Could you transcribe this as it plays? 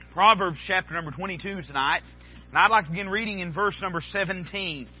Proverbs chapter number 22 tonight. And I'd like to begin reading in verse number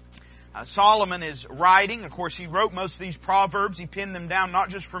 17. Solomon is writing. Of course, he wrote most of these Proverbs. He penned them down not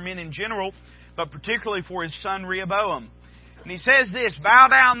just for men in general, but particularly for his son Rehoboam. And he says this, "Bow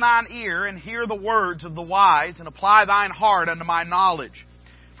down thine ear and hear the words of the wise, and apply thine heart unto my knowledge.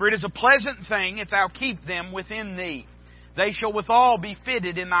 For it is a pleasant thing if thou keep them within thee. They shall withal be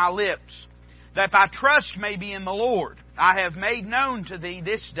fitted in thy lips. That thy trust may be in the Lord. I have made known to thee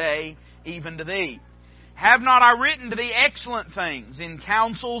this day, even to thee. Have not I written to thee excellent things in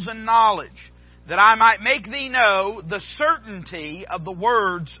counsels and knowledge, that I might make thee know the certainty of the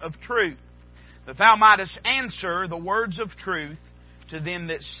words of truth, that thou mightest answer the words of truth to them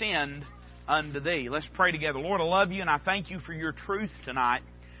that send unto thee." Let's pray together. Lord, I love you and I thank you for your truth tonight.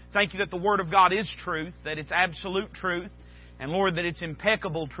 Thank you that the Word of God is truth, that it's absolute truth, and Lord, that it's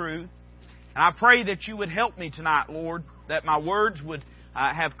impeccable truth. And I pray that you would help me tonight, Lord, that my words would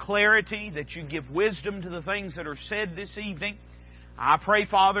have clarity, that you give wisdom to the things that are said this evening. I pray,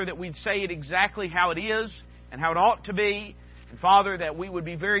 Father, that we'd say it exactly how it is and how it ought to be. And, Father, that we would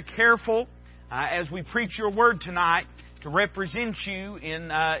be very careful as we preach your word tonight to represent you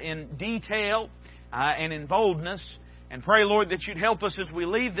in detail and in boldness. And pray, Lord, that you'd help us as we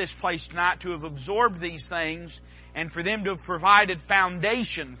leave this place tonight to have absorbed these things and for them to have provided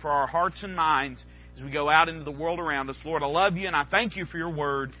foundation for our hearts and minds as we go out into the world around us. Lord, I love you and I thank you for your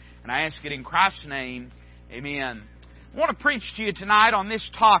word, and I ask it in Christ's name. Amen. I want to preach to you tonight on this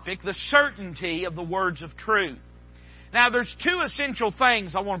topic, the certainty of the words of truth. Now, there's two essential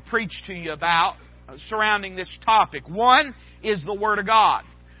things I want to preach to you about surrounding this topic. One is the Word of God.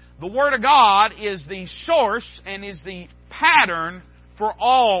 The Word of God is the source and is the pattern for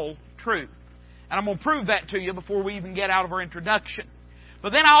all truth. And I'm going to prove that to you before we even get out of our introduction.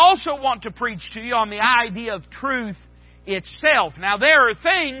 But then I also want to preach to you on the idea of truth itself. Now, there are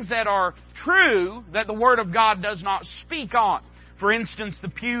things that are true that the Word of God does not speak on. For instance, the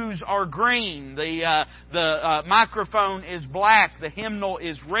pews are green, the microphone is black, the hymnal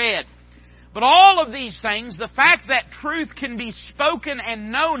is red. But all of these things, the fact that truth can be spoken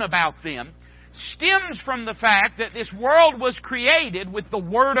and known about them, stems from the fact that this world was created with the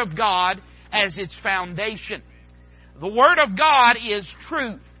Word of God as its foundation. The Word of God is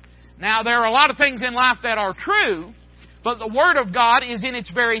truth. Now, there are a lot of things in life that are true, but the Word of God is in its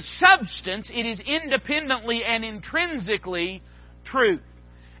very substance. It is independently and intrinsically truth.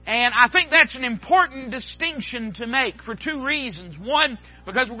 And I think that's an important distinction to make for two reasons. One,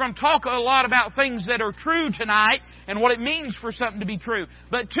 because we're going to talk a lot about things that are true tonight and what it means for something to be true.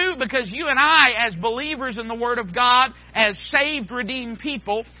 But two, because you and I, as believers in the Word of God, as saved, redeemed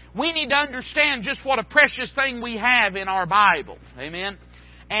people, we need to understand just what a precious thing we have in our Bible. Amen?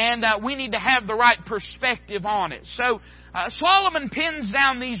 And we need to have the right perspective on it. So, Solomon pens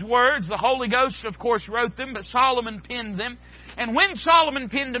down these words. The Holy Ghost, of course, wrote them, but Solomon penned them. And when Solomon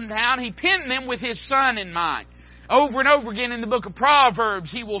penned them down, he penned them with his son in mind. Over and over again in the book of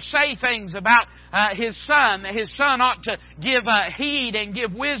Proverbs, he will say things about his son, that his son ought to give heed and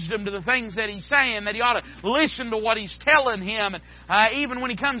give wisdom to the things that he's saying, that he ought to listen to what he's telling him. And even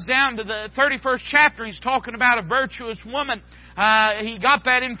when he comes down to the 31st chapter, he's talking about a virtuous woman. He got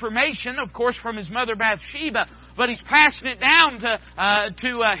that information, of course, from his mother Bathsheba. But he's passing it down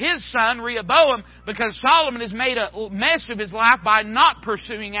to his son, Rehoboam, because Solomon has made a mess of his life by not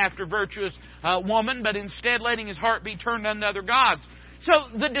pursuing after virtuous woman, but instead letting his heart be turned unto other gods. So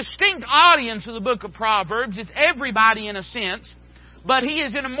the distinct audience of the book of Proverbs is everybody in a sense, but he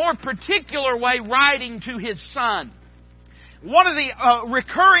is in a more particular way writing to his son. One of the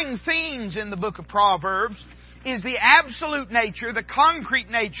recurring themes in the book of Proverbs is the absolute nature, the concrete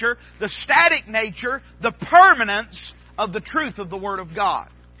nature, the static nature, the permanence of the truth of the Word of God.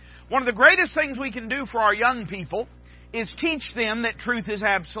 One of the greatest things we can do for our young people is teach them that truth is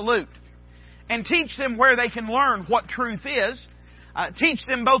absolute. And teach them where they can learn what truth is. Teach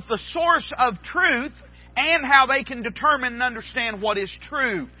them both the source of truth and how they can determine and understand what is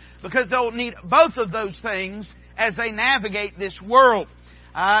true. Because they'll need both of those things as they navigate this world.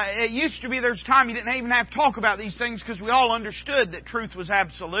 It used to be there's a time you didn't even have to talk about these things because we all understood that truth was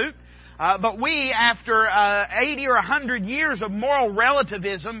absolute. But we, after 80 or 100 years of moral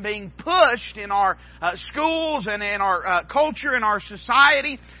relativism being pushed in our schools and in our culture, in our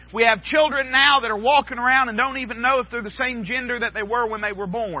society, we have children now that are walking around and don't even know if they're the same gender that they were when they were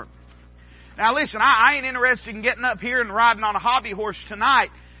born. Now listen, I ain't interested in getting up here and riding on a hobby horse tonight,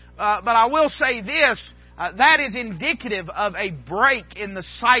 but I will say this. That is indicative of a break in the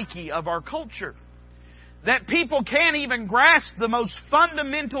psyche of our culture. That people can't even grasp the most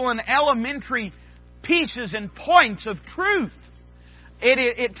fundamental and elementary pieces and points of truth.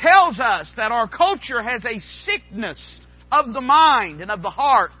 It tells us that our culture has a sickness of the mind and of the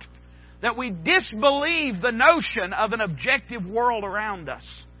heart, that we disbelieve the notion of an objective world around us.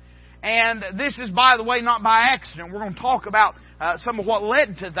 And this is, by the way, not by accident. We're going to talk about some of what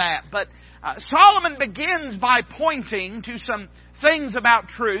led to that. But Solomon begins by pointing to some things about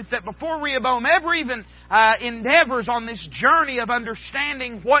truth that before Rehoboam ever even endeavors on this journey of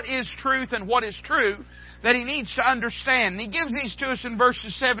understanding what is truth and what is true, that he needs to understand. And he gives these to us in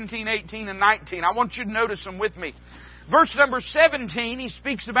verses 17, 18, and 19. I want you to notice them with me. Verse number 17, he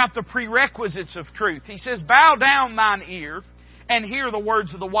speaks about the prerequisites of truth. He says, "Bow down thine ear, and hear the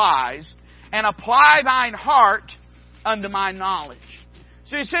words of the wise, and apply thine heart unto my knowledge."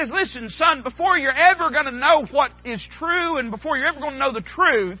 So he says, listen, son, before you're ever going to know what is true, and before you're ever going to know the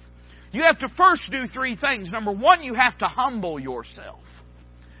truth, you have to first do three things. Number one, you have to humble yourself.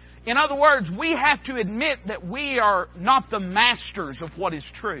 In other words, we have to admit that we are not the masters of what is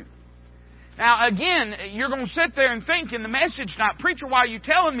true. Now, again, you're going to sit there and think in the message tonight, "Preacher, why are you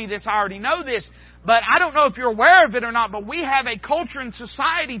telling me this? I already know this." But I don't know if you're aware of it or not, but we have a culture and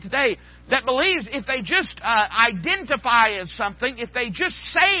society today that believes if they just identify as something, if they just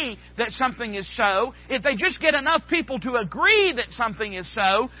say that something is so, if they just get enough people to agree that something is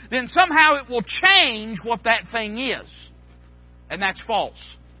so, then somehow it will change what that thing is. And that's false.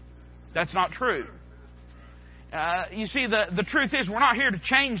 That's not true. You see, the truth is, we're not here to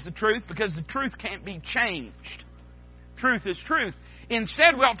change the truth, because the truth can't be changed. Truth is truth.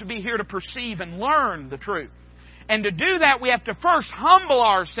 Instead, we ought to be here to perceive and learn the truth. And to do that, we have to first humble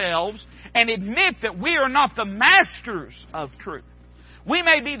ourselves and admit that we are not the masters of truth. We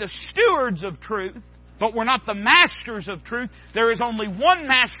may be the stewards of truth, but we're not the masters of truth. There is only one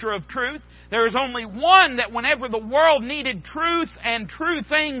master of truth. There is only one that whenever the world needed truth and true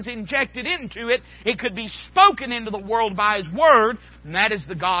things injected into it, it could be spoken into the world by His Word, and that is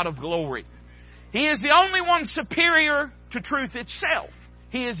the God of glory. He is the only one superior to truth itself.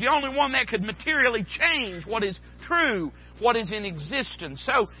 He is the only one that could materially change what is true, what is in existence.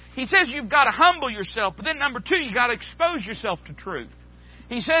 So he says you've got to humble yourself, but then number two, you've got to expose yourself to truth.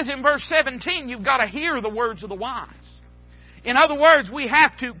 He says in verse 17, you've got to hear the words of the wise. In other words, we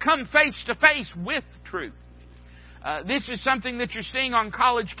have to come face to face with truth. This is something that you're seeing on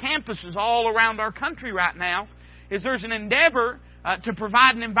college campuses all around our country right now, is there's an endeavor to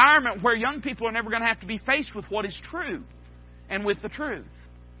provide an environment where young people are never going to have to be faced with what is true and with the truth.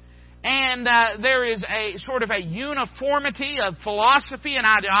 And there is a sort of a uniformity of philosophy and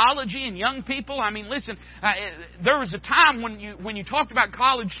ideology in young people. I mean, listen, there was a time when you talked about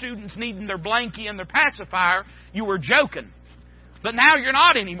college students needing their blankie and their pacifier, you were joking. But now you're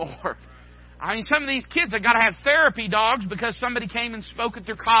not anymore. I mean, some of these kids have got to have therapy dogs because somebody came and spoke at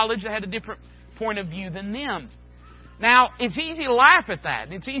their college that had a different point of view than them. Now, it's easy to laugh at that,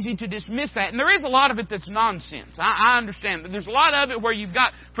 and it's easy to dismiss that, and there is a lot of it that's nonsense. I understand that. There's a lot of it where you've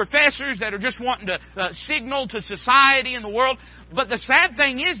got professors that are just wanting to signal to society and the world, but the sad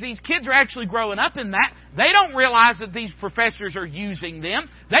thing is these kids are actually growing up in that. They don't realize that these professors are using them.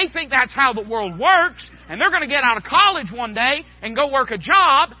 They think that's how the world works, and they're going to get out of college one day and go work a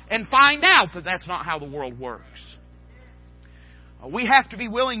job and find out that that's not how the world works. We have to be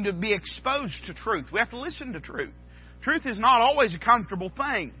willing to be exposed to truth. We have to listen to truth. Truth is not always a comfortable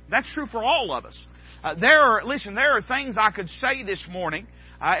thing. That's true for all of us. There are things I could say this morning,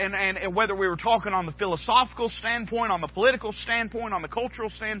 and whether we were talking on the philosophical standpoint, on the political standpoint, on the cultural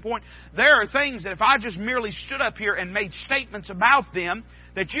standpoint, there are things that if I just merely stood up here and made statements about them,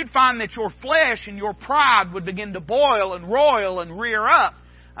 that you'd find that your flesh and your pride would begin to boil and roil and rear up.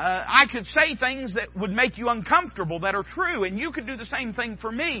 I could say things that would make you uncomfortable that are true, and you could do the same thing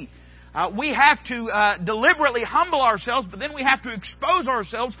for me. We have to deliberately humble ourselves, but then we have to expose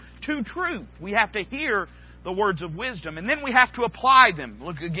ourselves to truth. We have to hear the words of wisdom, and then we have to apply them.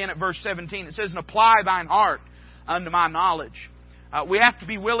 Look again at verse 17. It says, "And apply thine heart unto my knowledge." We have to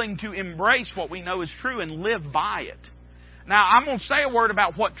be willing to embrace what we know is true and live by it. Now, I'm going to say a word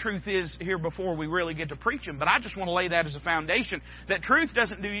about what truth is here before we really get to preaching, but I just want to lay that as a foundation, that truth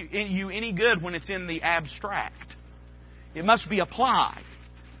doesn't do you any good when it's in the abstract. It must be applied.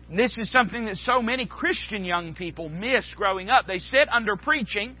 And this is something that so many Christian young people miss growing up. They sit under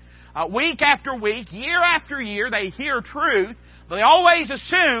preaching week after week, year after year. They hear truth, but they always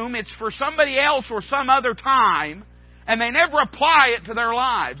assume it's for somebody else or some other time, and they never apply it to their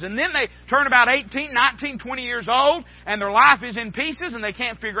lives. And then they turn about 18, 19, 20 years old, and their life is in pieces, and they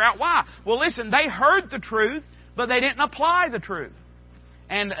can't figure out why. Well, listen, they heard the truth, but they didn't apply the truth.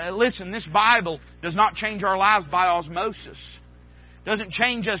 And listen, this Bible does not change our lives by osmosis. Doesn't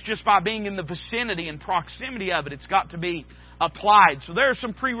change us just by being in the vicinity and proximity of it. It's got to be applied. So there are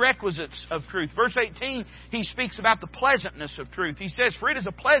some prerequisites of truth. Verse 18, he speaks about the pleasantness of truth. He says, "For it is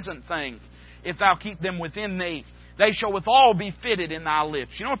a pleasant thing if thou keep them within thee. They shall withal be fitted in thy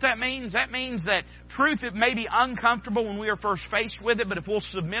lips." You know what that means? That means that truth, it may be uncomfortable when we are first faced with it, but if we'll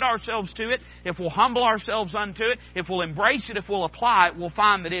submit ourselves to it, if we'll humble ourselves unto it, if we'll embrace it, if we'll apply it, we'll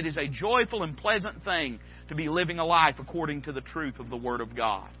find that it is a joyful and pleasant thing to be living a life according to the truth of the Word of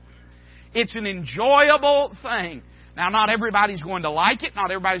God. It's an enjoyable thing. Now, not everybody's going to like it,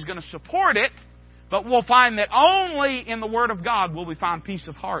 not everybody's going to support it, but we'll find that only in the Word of God will we find peace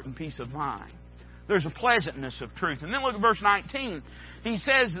of heart and peace of mind. There's a pleasantness of truth. And then look at verse 19. He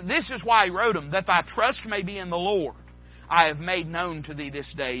says, "This is why he wrote them, that thy trust may be in the Lord. I have made known to thee this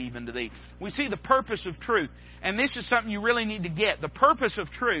day, even to thee." We see the purpose of truth. And this is something you really need to get. The purpose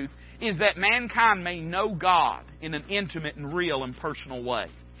of truth is that mankind may know God in an intimate and real and personal way.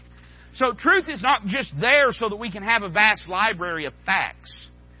 So truth is not just there so that we can have a vast library of facts.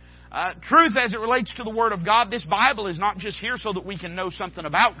 Truth as it relates to the Word of God, this Bible is not just here so that we can know something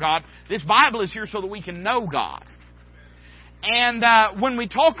about God. This Bible is here so that we can know God. And when we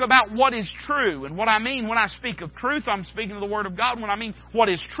talk about what is true, and what I mean when I speak of truth, I'm speaking of the Word of God. When I mean what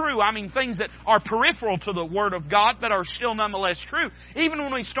is true, I mean things that are peripheral to the Word of God, but are still nonetheless true. Even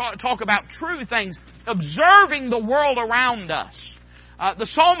when we talk about true things, observing the world around us. The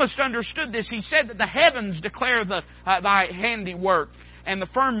psalmist understood this. He said that the heavens declare thy handiwork, and the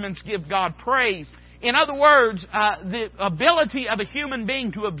firmaments give God praise. In other words, the ability of a human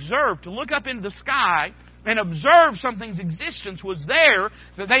being to observe, to look up into the sky and observe something's existence was there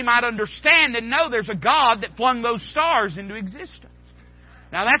that they might understand and know there's a God that flung those stars into existence.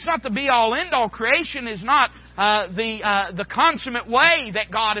 Now, that's not the be-all, end-all. Creation is not the consummate way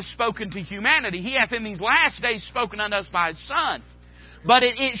that God has spoken to humanity. He hath in these last days spoken unto us by His Son. But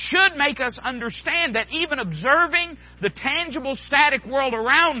it should make us understand that even observing the tangible, static world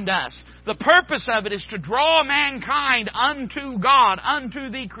around us, the purpose of it is to draw mankind unto God,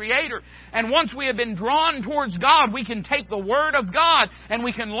 unto the Creator. And once we have been drawn towards God, we can take the Word of God and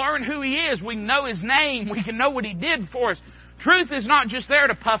we can learn who He is. We can know His name. We can know what He did for us. Truth is not just there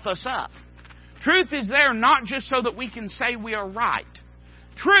to puff us up. Truth is there not just so that we can say we are right.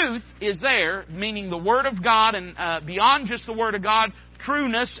 Truth is there, meaning the Word of God, and beyond just the Word of God,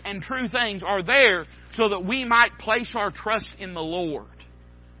 trueness and true things are there so that we might place our trust in the Lord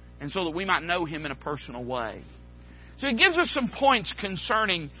and so that we might know Him in a personal way. So He gives us some points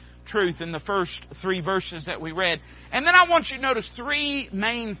concerning truth in the first 3 verses that we read. And then I want you to notice 3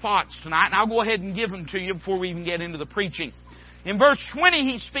 main thoughts tonight, and I'll go ahead and give them to you before we even get into the preaching. In verse 20,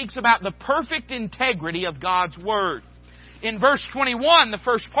 he speaks about the perfect integrity of God's Word. In verse 21, the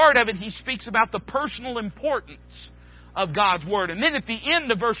first part of it, he speaks about the personal importance of God's Word. And then at the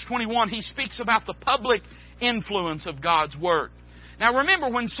end of verse 21, he speaks about the public influence of God's Word. Now remember,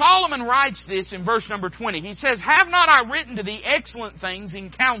 when Solomon writes this in verse number 20, he says, "Have not I written to thee excellent things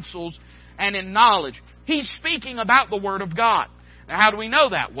in counsels and in knowledge?" He's speaking about the Word of God. Now how do we know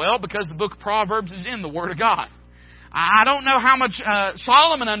that? Well, because the book of Proverbs is in the Word of God. I don't know how much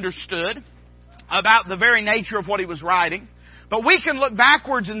Solomon understood about the very nature of what he was writing, but we can look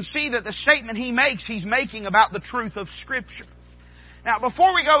backwards and see that the statement he makes, he's making about the truth of Scripture. Now,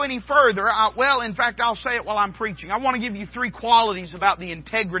 before we go any further, in fact, I'll say it while I'm preaching. I want to give you 3 qualities about the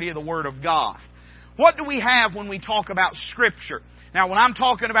integrity of the Word of God. What do we have when we talk about Scripture? Now, when I'm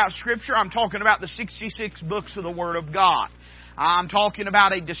talking about Scripture, I'm talking about the 66 books of the Word of God. I'm talking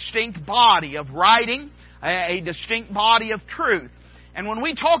about a distinct body of writing, a distinct body of truth. And when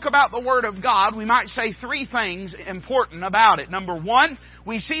we talk about the Word of God, we might say 3 things important about it. Number 1,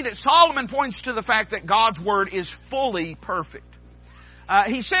 we see that Solomon points to the fact that God's Word is fully perfect.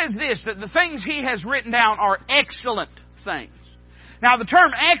 He says this, that the things he has written down are excellent things. Now, the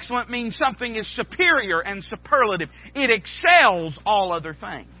term excellent means something is superior and superlative. It excels all other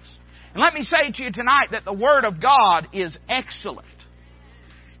things. And let me say to you tonight that the Word of God is excellent.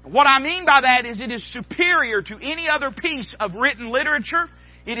 What I mean by that is it is superior to any other piece of written literature.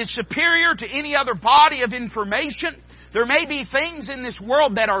 It is superior to any other body of information. There may be things in this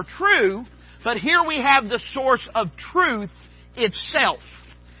world that are true, but here we have the source of truth itself.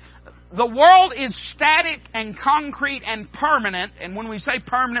 The world is static and concrete and permanent. And when we say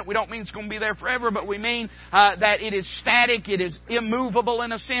permanent, we don't mean it's going to be there forever, but we mean that it is static, it is immovable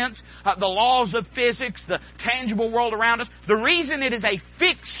in a sense. The laws of physics, the tangible world around us. The reason it is a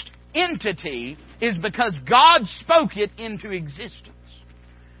fixed entity is because God spoke it into existence.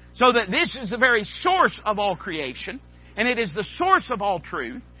 So that this is the very source of all creation, and it is the source of all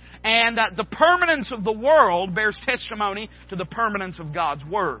truth. And the permanence of the world bears testimony to the permanence of God's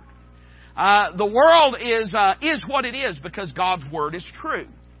Word. The world is what it is because God's Word is true.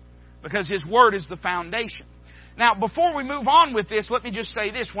 Because His Word is the foundation. Now, before we move on with this, let me just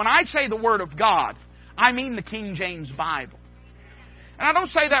say this. When I say the Word of God, I mean the King James Bible. And I don't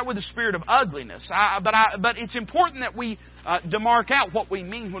say that with a spirit of ugliness, but it's important that we demark out what we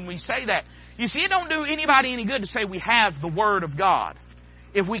mean when we say that. You see, it don't do anybody any good to say we have the Word of God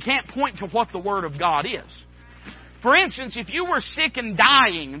if we can't point to what the Word of God is. For instance, if you were sick and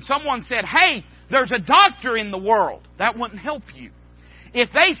dying and someone said, hey, there's a doctor in the world, that wouldn't help you. If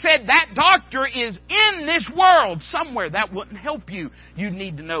they said that doctor is in this world somewhere, that wouldn't help you. You'd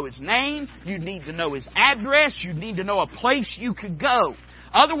need to know his name. You'd need to know his address. You'd need to know a place you could go.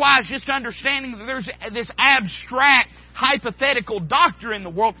 Otherwise, just understanding that there's this abstract, hypothetical doctor in the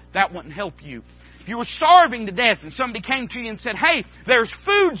world, that wouldn't help you. If you were starving to death and somebody came to you and said, hey, there's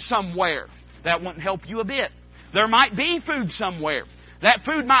food somewhere, that wouldn't help you a bit. There might be food somewhere. That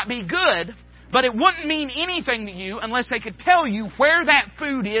food might be good, but it wouldn't mean anything to you unless they could tell you where that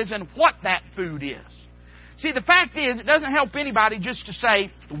food is and what that food is. See, the fact is, it doesn't help anybody just to say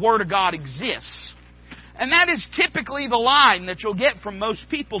the Word of God exists. And that is typically the line that you'll get from most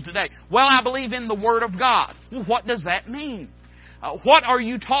people today. Well, I believe in the Word of God. Well, what does that mean? What are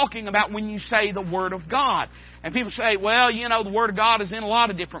you talking about when you say the Word of God? And people say, well, you know, the Word of God is in a lot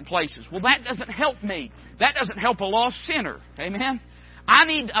of different places. Well, that doesn't help me. That doesn't help a lost sinner. Amen? I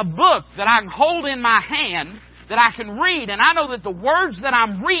need a book that I can hold in my hand, that I can read, and I know that the words that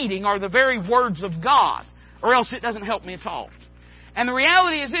I'm reading are the very words of God, or else it doesn't help me at all. And the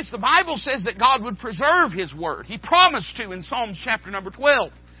reality is this, the Bible says that God would preserve His Word. He promised to in Psalms chapter number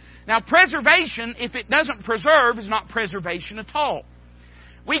 12. Now, preservation, if it doesn't preserve, is not preservation at all.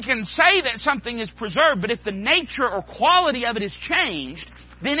 We can say that something is preserved, but if the nature or quality of it is changed,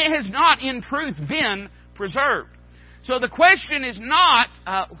 then it has not in truth been preserved. So the question is not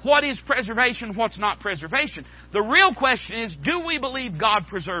what is preservation, what's not preservation. The real question is, do we believe God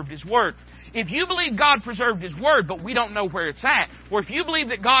preserved His Word? If you believe God preserved His Word, but we don't know where it's at, or if you believe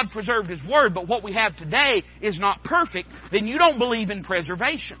that God preserved His Word, but what we have today is not perfect, then you don't believe in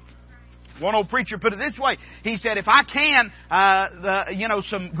preservation. One old preacher put it this way. He said, if I can,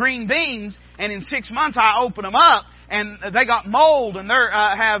 some green beans, and in 6 months I open them up, and they got mold, and they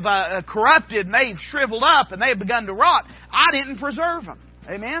have corrupted, and they've shriveled up, and they've begun to rot, I didn't preserve them.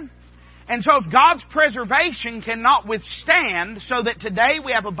 Amen? And so if God's preservation cannot withstand, so that today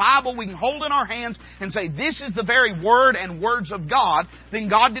we have a Bible we can hold in our hands and say, this is the very Word and words of God, then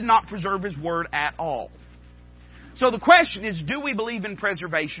God did not preserve His Word at all. So the question is, do we believe in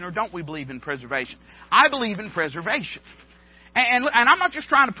preservation or don't we believe in preservation? I believe in preservation. And I'm not just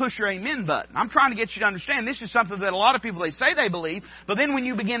trying to push your amen button. I'm trying to get you to understand this is something that a lot of people, they say they believe, but then when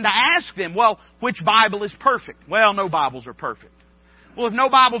you begin to ask them, well, which Bible is perfect? Well, no Bibles are perfect. Well, if no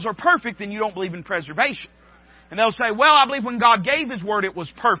Bibles are perfect, then you don't believe in preservation. And they'll say, well, I believe when God gave His Word, it was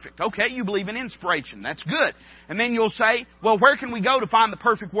perfect. Okay, you believe in inspiration. That's good. And then you'll say, well, where can we go to find the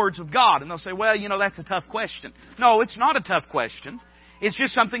perfect words of God? And they'll say, well, that's a tough question. No, it's not a tough question. It's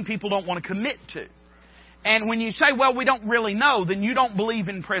just something people don't want to commit to. And when you say, well, we don't really know, then you don't believe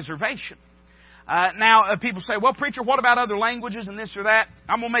in preservation. Now, people say, well, preacher, what about other languages and this or that?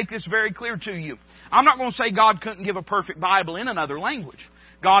 I'm going to make this very clear to you. I'm not going to say God couldn't give a perfect Bible in another language.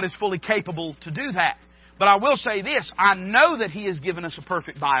 God is fully capable to do that. But I will say this, I know that He has given us a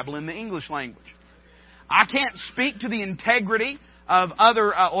perfect Bible in the English language. I can't speak to the integrity of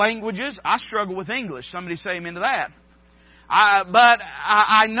other languages. I struggle with English. Somebody say amen to that. But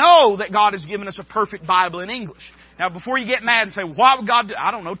I know that God has given us a perfect Bible in English. Now, before you get mad and say, why would God do? I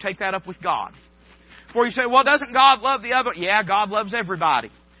don't know, take that up with God. Before you say, well, doesn't God love the other? Yeah, God loves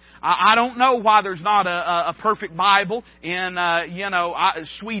everybody. I don't know why there's not a perfect Bible in,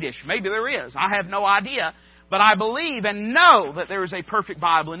 Swedish. Maybe there is. I have no idea. But I believe and know that there is a perfect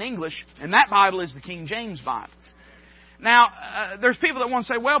Bible in English, and that Bible is the King James Bible. Now, there's people that want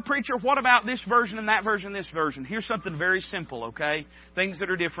to say, well, preacher, what about this version and that version and this version? Here's something very simple, okay? Things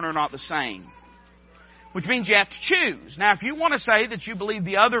that are different are not the same. Which means you have to choose. Now, if you want to say that you believe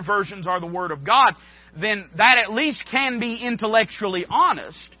the other versions are the Word of God, then that at least can be intellectually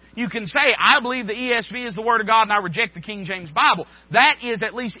honest. You can say, I believe the ESV is the Word of God and I reject the King James Bible. That is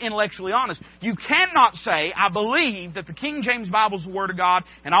at least intellectually honest. You cannot say, I believe that the King James Bible is the Word of God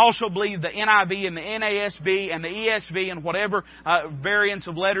and I also believe the NIV and the NASB and the ESV and whatever variants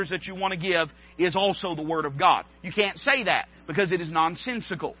of letters that you want to give is also the Word of God. You can't say that because it is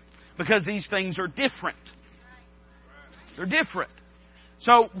nonsensical. Because these things are different. They're different.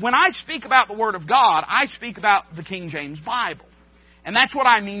 So when I speak about the Word of God, I speak about the King James Bible. And that's what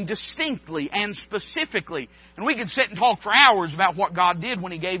I mean distinctly and specifically. And we could sit and talk for hours about what God did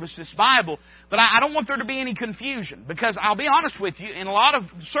when He gave us this Bible. But I don't want there to be any confusion. Because I'll be honest with you, in a lot of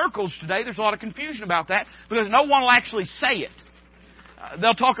circles today, there's a lot of confusion about that. Because no one will actually say it.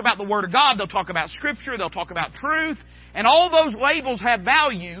 They'll talk about the Word of God. They'll talk about Scripture. They'll talk about truth. And all those labels have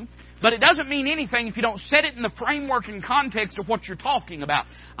value. But it doesn't mean anything if you don't set it in the framework and context of what you're talking about.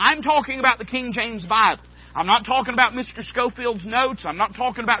 I'm talking about the King James Bible. I'm not talking about Mr. Schofield's notes. I'm not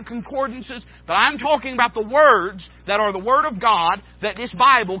talking about concordances. But I'm talking about the words that are the Word of God that this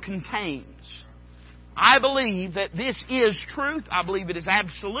Bible contains. I believe that this is truth. I believe it is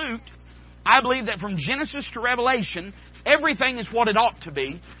absolute. I believe that from Genesis to Revelation, everything is what it ought to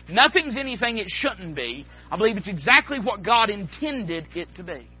be. Nothing's anything it shouldn't be. I believe it's exactly what God intended it to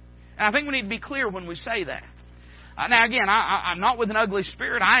be. And I think we need to be clear when we say that. Now again, I'm not with an ugly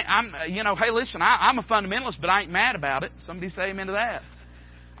spirit. Hey listen, I'm a fundamentalist, but I ain't mad about it. Somebody say amen to that.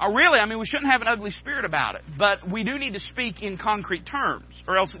 We shouldn't have an ugly spirit about it. But we do need to speak in concrete terms,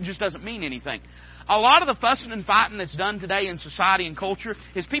 or else it just doesn't mean anything. A lot of the fussing and fighting that's done today in society and culture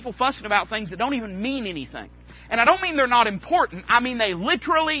is people fussing about things that don't even mean anything. And I don't mean they're not important. I mean they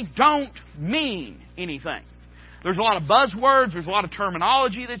literally don't mean anything. There's a lot of buzzwords, there's a lot of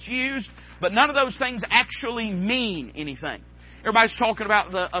terminology that's used, but none of those things actually mean anything. Everybody's talking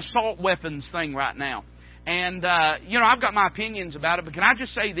about the assault weapons thing right now. And, I've got my opinions about it, but can I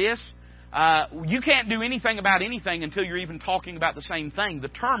just say this? You can't do anything about anything until you're even talking about the same thing. The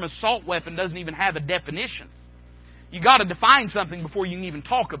term assault weapon doesn't even have a definition. You got to define something before you can even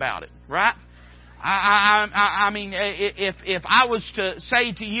talk about it, right? If I was to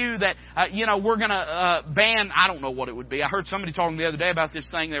say to you that, we're going to ban, I don't know what it would be. I heard somebody talking the other day about this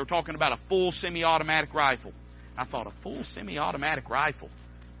thing. They were talking about a full semi-automatic rifle. I thought, a full semi-automatic rifle?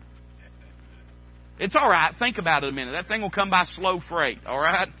 It's all right. Think about it a minute. That thing will come by slow freight, all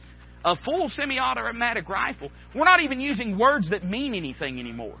right? A full semi-automatic rifle. We're not even using words that mean anything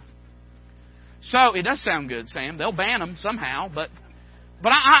anymore. So, it does sound good, Sam. They'll ban them somehow, But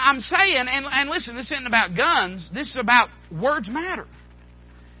I'm saying, and listen, this isn't about guns. This is about words matter.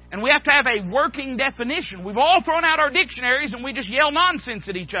 And we have to have a working definition. We've all thrown out our dictionaries and we just yell nonsense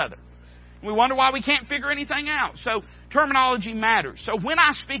at each other. We wonder why we can't figure anything out. So terminology matters. So when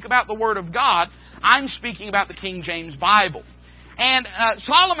I speak about the Word of God, I'm speaking about the King James Bible. And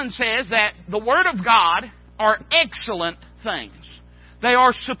Solomon says that the Word of God are excellent things. They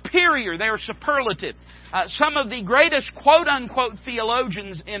are superior. They are superlative. Some of the greatest quote-unquote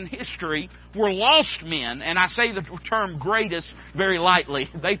theologians in history were lost men, and I say the term greatest very lightly.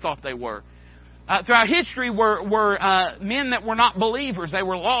 They thought they were. Throughout history were men that were not believers. They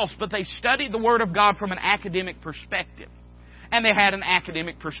were lost, but they studied the Word of God from an academic perspective. And they had an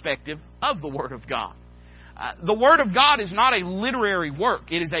academic perspective of the Word of God. The Word of God is not a literary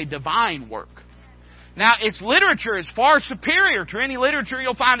work. It is a divine work. Now, its literature is far superior to any literature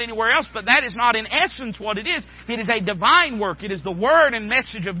you'll find anywhere else, but that is not in essence what it is. It is a divine work. It is the Word and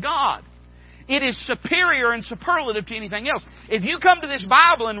message of God. It is superior and superlative to anything else. If you come to this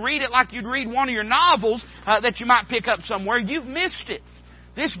Bible and read it like you'd read one of your novels that you might pick up somewhere, you've missed it.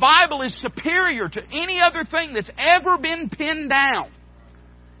 This Bible is superior to any other thing that's ever been pinned down.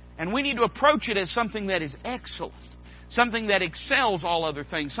 And we need to approach it as something that is excellent. Something that excels all other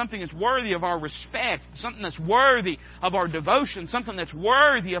things. Something that's worthy of our respect. Something that's worthy of our devotion. Something that's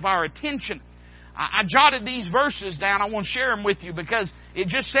worthy of our attention. I jotted these verses down. I want to share them with you because it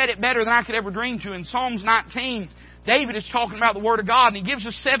just said it better than I could ever dream to. In Psalms 19, David is talking about the Word of God, and he gives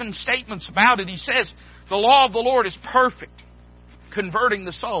us 7 statements about it. He says, the law of the Lord is perfect, converting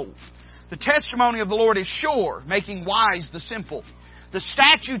the soul. The testimony of the Lord is sure, making wise the simple. The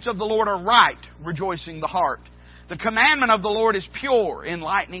statutes of the Lord are right, rejoicing the heart. The commandment of the Lord is pure,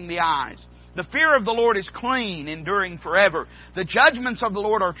 enlightening the eyes. The fear of the Lord is clean, enduring forever. The judgments of the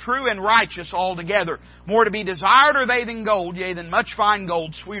Lord are true and righteous altogether. More to be desired are they than gold, yea, than much fine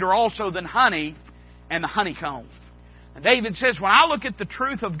gold, sweeter also than honey and the honeycomb. And David says, when I look at the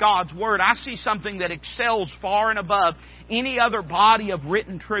truth of God's Word, I see something that excels far and above any other body of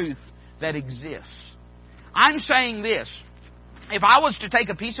written truth that exists. I'm saying this. If I was to take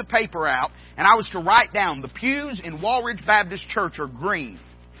a piece of paper out and I was to write down the pews in Walridge Baptist Church are green,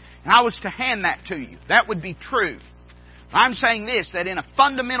 and I was to hand that to you, that would be true. I'm saying this, that in a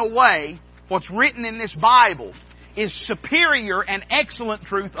fundamental way, what's written in this Bible is superior and excellent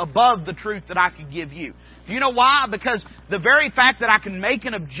truth above the truth that I could give you. Do you know why? Because the very fact that I can make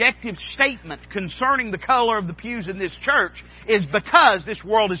an objective statement concerning the color of the pews in this church is because this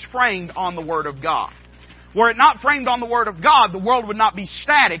world is framed on the Word of God. Were it not framed on the Word of God, the world would not be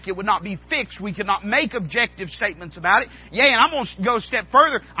static. It would not be fixed. We could not make objective statements about it. Yea, and I'm going to go a step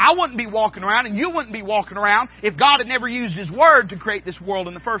further. I wouldn't be walking around, and you wouldn't be walking around, if God had never used His Word to create this world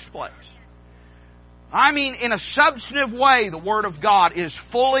in the first place. I mean, in a substantive way, the Word of God is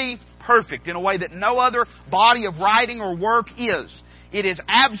fully perfect in a way that no other body of writing or work is. It is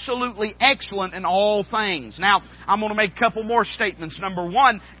absolutely excellent in all things. Now, I'm going to make a couple more statements. Number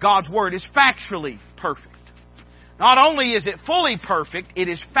one, God's Word is factually perfect. Not only is it fully perfect, it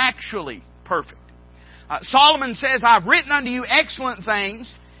is factually perfect. Solomon says, I've written unto you excellent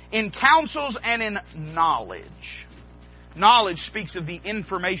things in counsels and in knowledge. Knowledge speaks of the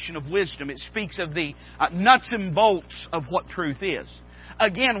information of wisdom. It speaks of the nuts and bolts of what truth is.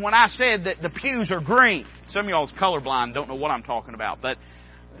 Again, when I said that the pews are green, some of y'all is colorblind, don't know what I'm talking about, but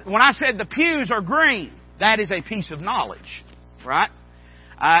when I said the pews are green, that is a piece of knowledge, right?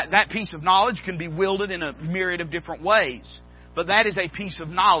 That piece of knowledge can be wielded in a myriad of different ways. But that is a piece of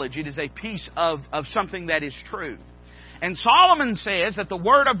knowledge. It is a piece of something that is true. And Solomon says that the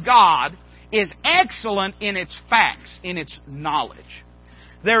Word of God is excellent in its facts, in its knowledge.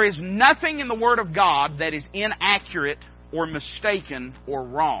 There is nothing in the Word of God that is inaccurate or mistaken or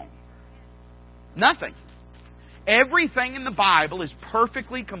wrong. Nothing. Everything in the Bible is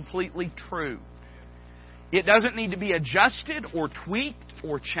perfectly, completely true. It doesn't need to be adjusted or tweaked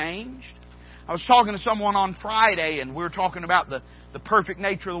or changed. I was talking to someone on Friday, and we were talking about the perfect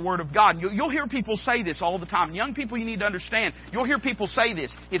nature of the Word of God. You'll hear people say this all the time. Young people, you need to understand, you'll hear people say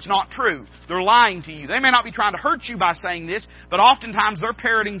this. It's not true. They're lying to you. They may not be trying to hurt you by saying this, but oftentimes they're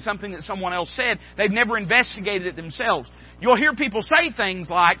parroting something that someone else said. They've never investigated it themselves. You'll hear people say things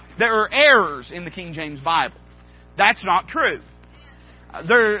like, there are errors in the King James Bible. That's not true.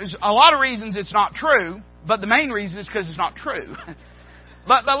 There's a lot of reasons it's not true, but the main reason is because it's not true.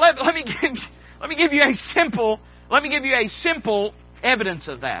 But let me give you a simple evidence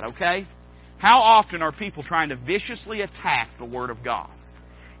of that, okay? How often are people trying to viciously attack the Word of God?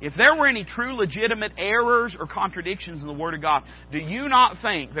 If there were any true legitimate errors or contradictions in the Word of God, do you not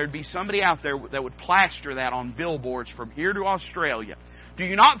think there'd be somebody out there that would plaster that on billboards from here to Australia? Do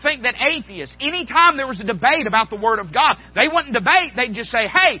you not think that atheists, anytime there was a debate about the Word of God, they wouldn't debate, they'd just say,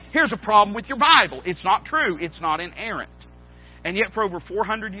 hey, here's a problem with your Bible. It's not true. It's not inerrant. And yet for over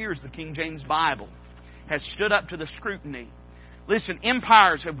 400 years, the King James Bible has stood up to the scrutiny. Listen,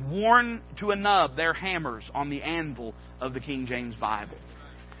 empires have worn to a nub their hammers on the anvil of the King James Bible.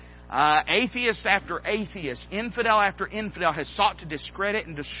 Atheist after atheist, infidel after infidel has sought to discredit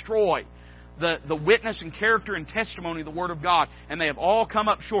and destroy the witness and character and testimony of the Word of God, and they have all come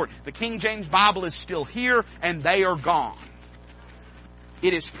up short. The King James Bible is still here, and they are gone.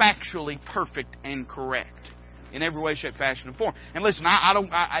 It is factually perfect and correct in every way, shape, fashion, and form. And listen, I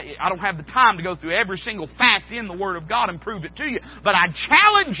don't have the time to go through every single fact in the Word of God and prove it to you, but I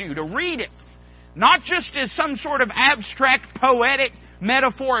challenge you to read it, not just as some sort of abstract, poetic,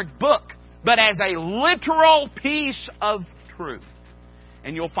 metaphoric book, but as a literal piece of truth.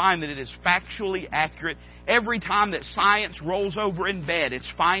 And you'll find that it is factually accurate. Every time that science rolls over in bed, it's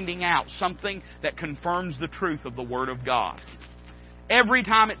finding out something that confirms the truth of the Word of God. Every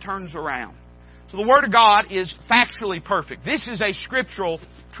time it turns around. So the Word of God is factually perfect. This is a scriptural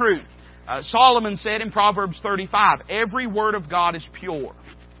truth. Solomon said in Proverbs 35, every word of God is pure.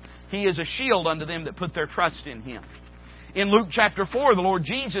 He is a shield unto them that put their trust in Him. In Luke chapter 4, the Lord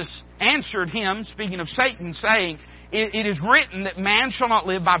Jesus answered him, speaking of Satan, saying, it is written that man shall not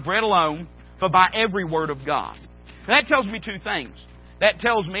live by bread alone, but by every word of God. Now, that tells me two things. That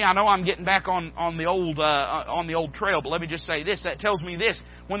tells me, I know I'm getting back on the old trail, but let me just say this. That tells me this.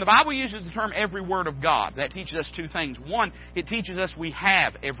 When the Bible uses the term every word of God, that teaches us two things. One, it teaches us we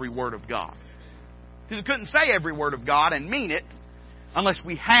have every word of God. Because it couldn't say every word of God and mean it unless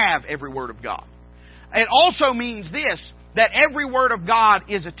we have every word of God. It also means this, that every word of God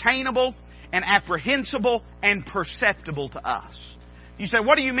is attainable and apprehensible and perceptible to us. You say,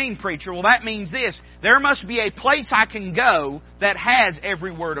 what do you mean, preacher? Well, that means this. There must be a place I can go that has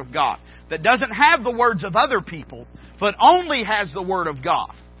every word of God. That doesn't have the words of other people, but only has the Word of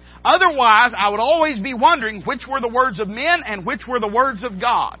God. Otherwise, I would always be wondering which were the words of men and which were the words of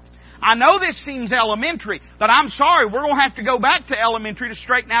God. I know this seems elementary, but I'm sorry, we're going to have to go back to elementary to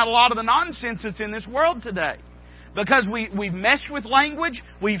straighten out a lot of the nonsense that's in this world today. Because we've messed with language,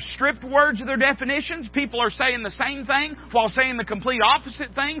 we've stripped words of their definitions. People are saying the same thing while saying the complete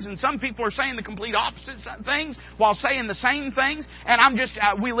opposite things, and some people are saying the complete opposite things while saying the same things. And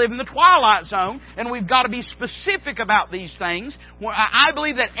we live in the twilight zone, and we've got to be specific about these things. I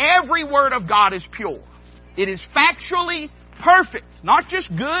believe that every word of God is pure. It is factually perfect. Not just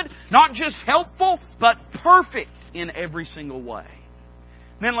good, not just helpful, but perfect in every single way.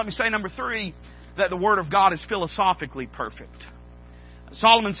 And then let me say, number 3, that the Word of God is philosophically perfect.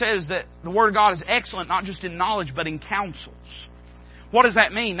 Solomon says that the Word of God is excellent not just in knowledge, but in counsels. What does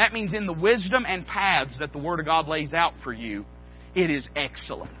that mean? That means in the wisdom and paths that the Word of God lays out for you, it is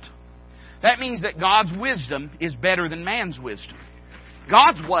excellent. That means that God's wisdom is better than man's wisdom.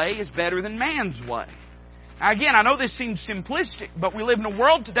 God's way is better than man's way. Now again, I know this seems simplistic, but we live in a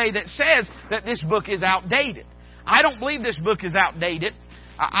world today that says that this book is outdated. I don't believe this book is outdated.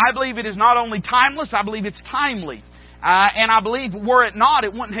 I believe it is not only timeless, I believe it's timely. And I believe were it not,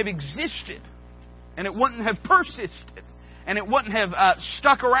 it wouldn't have existed. And it wouldn't have persisted. And it wouldn't have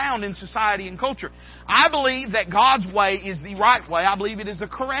stuck around in society and culture. I believe that God's way is the right way. I believe it is the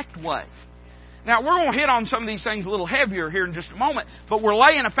correct way. Now, we're going to hit on some of these things a little heavier here in just a moment, but we're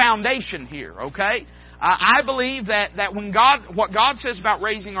laying a foundation here, okay? I believe that when what God says about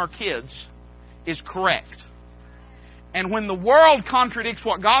raising our kids is correct. And when the world contradicts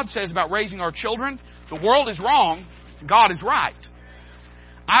what God says about raising our children, the world is wrong, God is right.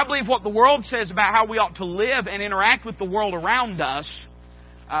 I believe what the world says about how we ought to live and interact with the world around us,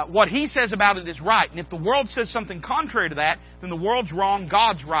 what He says about it is right. And if the world says something contrary to that, then the world's wrong,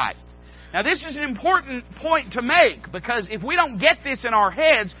 God's right. Now, this is an important point to make, because if we don't get this in our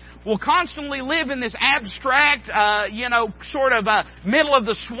heads, we'll constantly live in this abstract, sort of middle of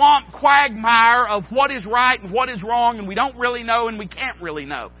the swamp quagmire of what is right and what is wrong, and we don't really know and we can't really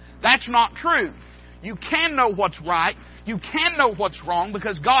know. That's not true. You can know what's right. You can know what's wrong,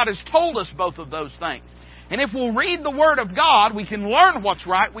 because God has told us both of those things. And if we'll read the Word of God, we can learn what's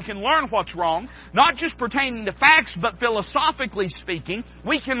right, we can learn what's wrong, not just pertaining to facts, but philosophically speaking.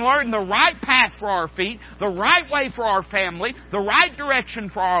 We can learn the right path for our feet, the right way for our family, the right direction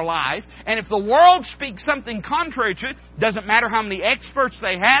for our life. And if the world speaks something contrary to it, doesn't matter how many experts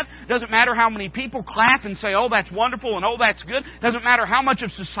they have, doesn't matter how many people clap and say, oh, that's wonderful and oh, that's good, doesn't matter how much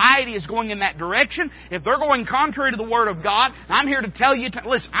of society is going in that direction. If they're going contrary to the Word of God, I'm here to tell you,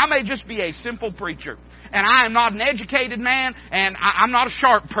 listen, I may just be a simple preacher, and I am not an educated man, and I'm not a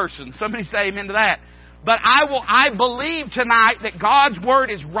sharp person. Somebody say amen to that. But I believe tonight that God's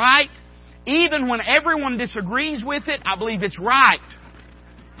Word is right. Even when everyone disagrees with it, I believe it's right.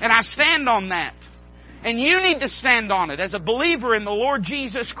 And I stand on that. And you need to stand on it as a believer in the Lord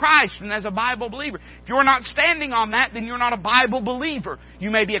Jesus Christ and as a Bible believer. If you're not standing on that, then you're not a Bible believer.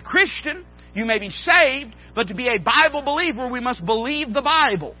 You may be a Christian, you may be saved, but to be a Bible believer, we must believe the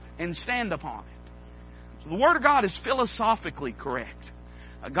Bible and stand upon it. So the Word of God is philosophically correct.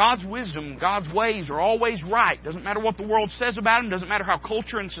 God's wisdom, God's ways are always right. Doesn't matter what the world says about them. Doesn't matter how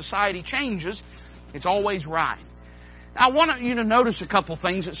culture and society changes. It's always right. Now, I want you to notice a couple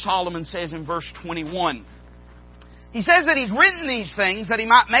things that Solomon says in verse 21. He says that he's written these things that he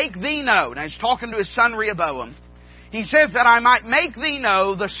might make thee know. Now, he's talking to his son Rehoboam. He says that I might make thee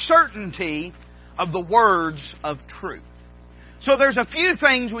know the certainty of the words of truth. So there's a few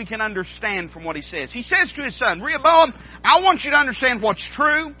things we can understand from what he says. He says to his son, Rehoboam, I want you to understand what's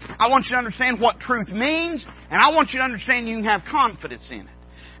true. I want you to understand what truth means. And I want you to understand you can have confidence in it.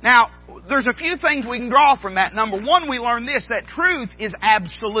 Now, there's a few things we can draw from that. Number one, we learn this, that truth is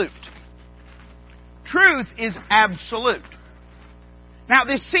absolute. Truth is absolute. Now,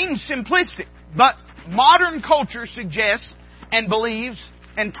 this seems simplistic, but modern culture suggests and believes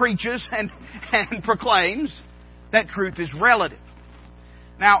and preaches and proclaims that truth is relative.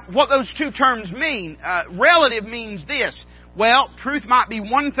 Now, what those two terms mean, relative means this. Well, truth might be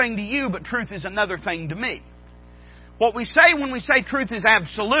one thing to you, but truth is another thing to me. What we say when we say truth is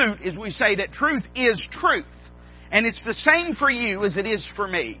absolute is we say that truth is truth. And it's the same for you as it is for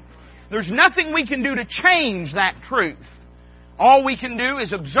me. There's nothing we can do to change that truth. All we can do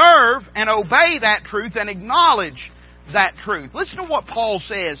is observe and obey that truth and acknowledge that truth. Listen to what Paul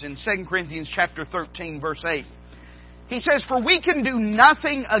says in 2 Corinthians chapter 13, verse 8. He says, for we can do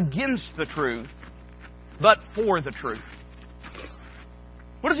nothing against the truth, but for the truth.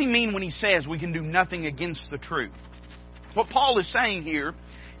 What does he mean when he says we can do nothing against the truth? What Paul is saying here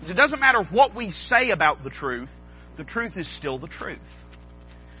is it doesn't matter what we say about the truth is still the truth.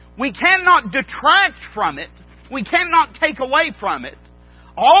 We cannot detract from it. We cannot take away from it.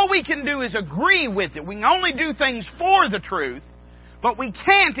 All we can do is agree with it. We can only do things for the truth, but we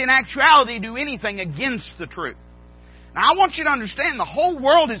can't in actuality do anything against the truth. Now, I want you to understand the whole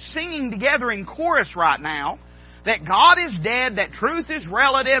world is singing together in chorus right now that God is dead, that truth is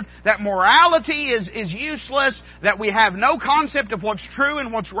relative, that morality is useless, that we have no concept of what's true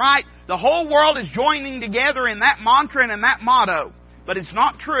and what's right. The whole world is joining together in that mantra and in that motto. But it's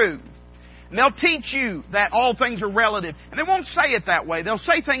not true. And they'll teach you that all things are relative. And they won't say it that way. They'll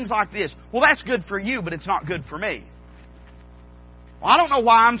say things like this: well, that's good for you, but it's not good for me. Well, I don't know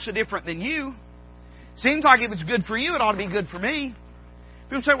why I'm so different than you. Seems like if it's good for you, it ought to be good for me.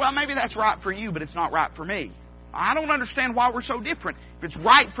 People say, well, maybe that's right for you, but it's not right for me. I don't understand why we're so different. If it's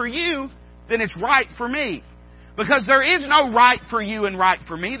right for you, then it's right for me. Because there is no right for you and right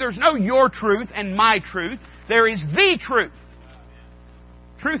for me. There's no your truth and my truth. There is the truth.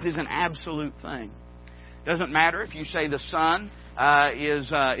 Truth is an absolute thing. Doesn't matter if you say the sun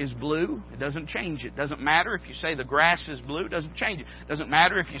is blue. It doesn't change it. Doesn't matter if you say the grass is blue. It doesn't change it. Doesn't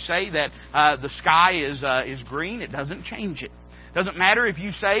matter if you say that the sky is green. It doesn't change it. Doesn't matter if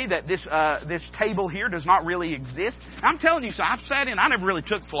you say that this table here does not really exist. I'm telling you, so I've sat in. I never really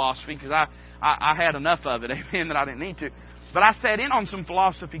took philosophy because I had enough of it, amen, that I didn't need to. But I sat in on some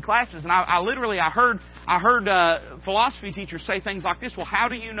philosophy classes, and I heard philosophy teachers say things like this: well, how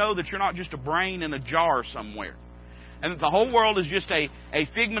do you know that you're not just a brain in a jar somewhere, and that the whole world is just a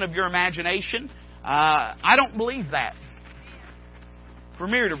figment of your imagination? I don't believe that. For a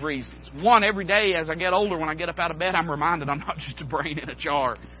myriad of reasons. One, every day as I get older, when I get up out of bed, I'm reminded I'm not just a brain in a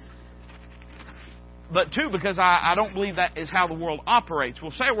jar. But two, because I don't believe that is how the world operates.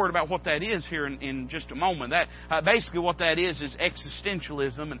 We'll say a word about what that is here in just a moment. That basically what that is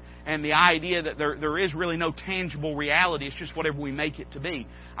existentialism and the idea that there is really no tangible reality. It's just whatever we make it to be.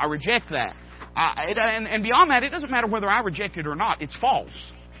 I reject that. And beyond that, it doesn't matter whether I reject it or not. It's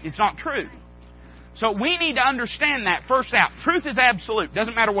false. It's not true. So we need to understand that first out. Truth is absolute.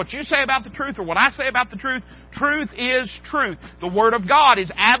 Doesn't matter what you say about the truth or what I say about the truth. Truth is truth. The Word of God is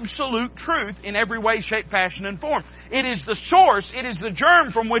absolute truth in every way, shape, fashion, and form. It is the source, it is the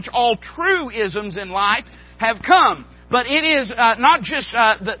germ from which all truisms in life have come. But it is not just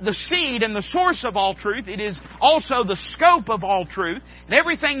the seed and the source of all truth. It is also the scope of all truth. And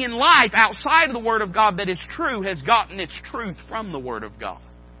everything in life outside of the Word of God that is true has gotten its truth from the Word of God.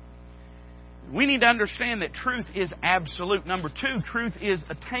 We need to understand that truth is absolute. Number two, truth is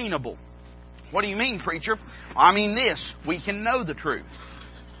attainable. What do you mean, preacher? I mean this. We can know the truth.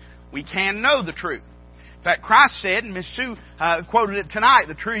 We can know the truth. In fact, Christ said, and Miss Sue quoted it tonight,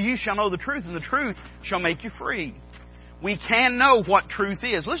 you shall know the truth, and the truth shall make you free. We can know what truth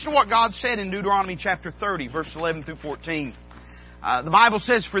is. Listen to what God said in Deuteronomy chapter 30, verse 11 through 14. The Bible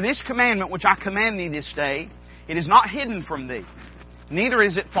says, for this commandment which I command thee this day, it is not hidden from thee, neither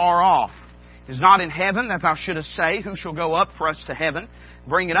is it far off. It is not in heaven that thou shouldest say, who shall go up for us to heaven,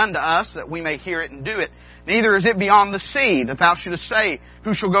 bring it unto us, that we may hear it and do it. Neither is it beyond the sea, that thou shouldest say,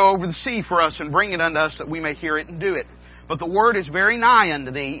 who shall go over the sea for us, and bring it unto us, that we may hear it and do it. But the word is very nigh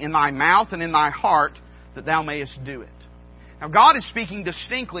unto thee, in thy mouth and in thy heart, that thou mayest do it. Now, God is speaking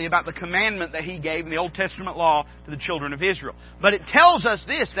distinctly about the commandment that He gave in the Old Testament law to the children of Israel. But it tells us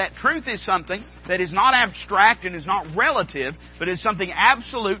this, that truth is something that is not abstract and is not relative, but is something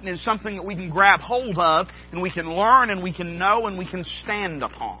absolute and is something that we can grab hold of and we can learn and we can know and we can stand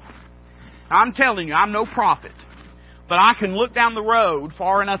upon. Now, I'm telling you, I'm no prophet. But I can look down the road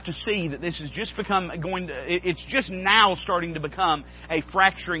far enough to see that this has just it's just now starting to become a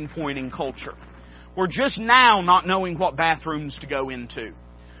fracturing point in culture. We're just now not knowing what bathrooms to go into.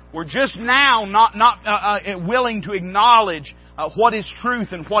 We're just now not willing to acknowledge what is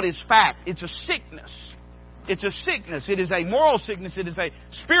truth and what is fact. It's a sickness. It's a sickness. It is a moral sickness. It is a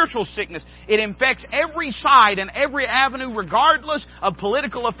spiritual sickness. It infects every side and every avenue, regardless of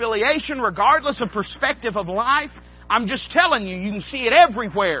political affiliation, regardless of perspective of life. I'm just telling you, you can see it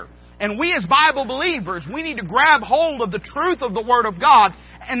everywhere. And we as Bible believers, we need to grab hold of the truth of the Word of God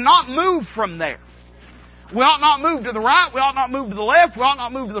and not move from there. We ought not move to the right. We ought not move to the left. We ought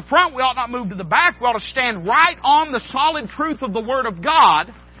not move to the front. We ought not move to the back. We ought to stand right on the solid truth of the Word of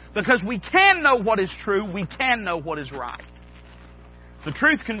God, because we can know what is true. We can know what is right. The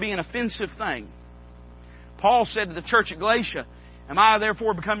truth can be an offensive thing. Paul said to the church at Galatia, am I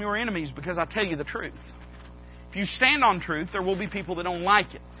therefore become your enemies because I tell you the truth? If you stand on truth, there will be people that don't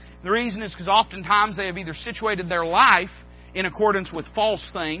like it. The reason is because oftentimes they have either situated their life in accordance with false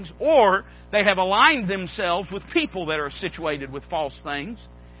things, or they have aligned themselves with people that are situated with false things,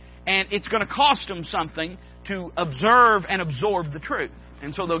 and it's going to cost them something to observe and absorb the truth.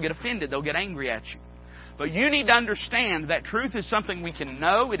 And so they'll get offended, they'll get angry at you. But you need to understand that truth is something we can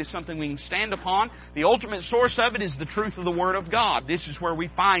know, it is something we can stand upon. The ultimate source of it is the truth of the Word of God. This is where we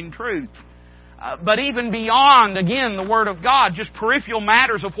find truth. But even beyond, again, the Word of God, just peripheral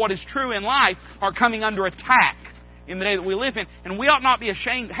matters of what is true in life are coming under attack in the day that we live in. And we ought not be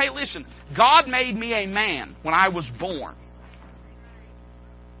ashamed. Hey, listen, God made me a man when I was born.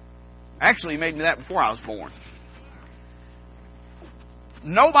 Actually, He made me that before I was born.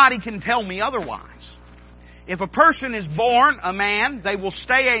 nobody can tell me otherwise. If a person is born a man, they will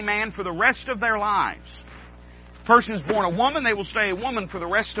stay a man for the rest of their lives. If a person is born a woman, they will stay a woman for the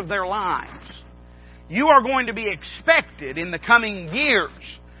rest of their lives. You are going to be expected in the coming years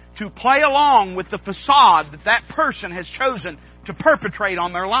to play along with the facade that that person has chosen to perpetrate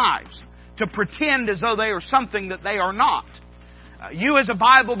on their lives, to pretend as though they are something that they are not. You as a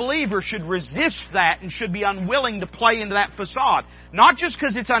Bible believer should resist that and should be unwilling to play into that facade. Not just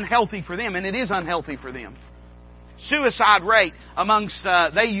because it's unhealthy for them, and it is unhealthy for them. Suicide rate amongst,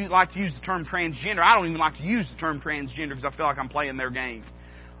 they like to use the term transgender. I don't even like to use the term transgender because I feel like I'm playing their game.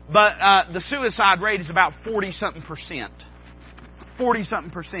 But the suicide rate is about 40-something%.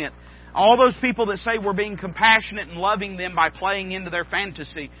 40-something%. All those people that say we're being compassionate and loving them by playing into their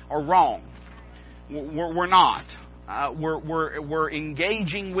fantasy are wrong. We're not. We're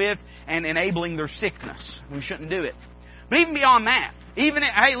engaging with and enabling their sickness. We shouldn't do it. But even beyond that, even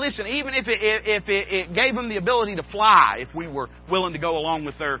if it gave them the ability to fly, if we were willing to go along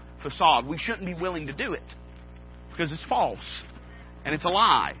with their facade, we shouldn't be willing to do it because it's false and it's a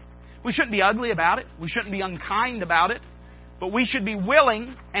lie. We shouldn't be ugly about it. We shouldn't be unkind about it. But we should be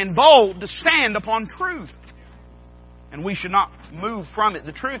willing and bold to stand upon truth. And we should not move from it.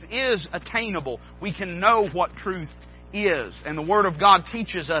 The truth is attainable. We can know what truth is. And the Word of God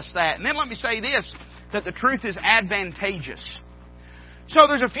teaches us that. And then let me say this, that the truth is advantageous. So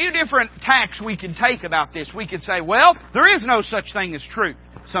there's a few different tacks we could take about this. We could say, well, there is no such thing as truth.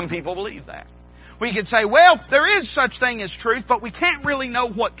 Some people believe that. We could say, well, there is such thing as truth, but we can't really know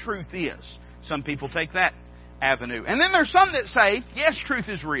what truth is. Some people take that avenue. And then there's some that say, yes, truth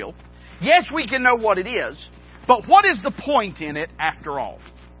is real. Yes, we can know what it is. But what is the point in it after all?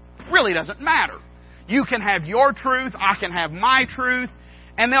 It really doesn't matter. You can have your truth, I can have my truth,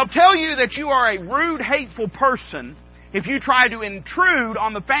 and they'll tell you that you are a rude, hateful person if you try to intrude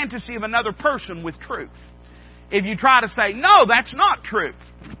on the fantasy of another person with truth. If you try to say, no, that's not true.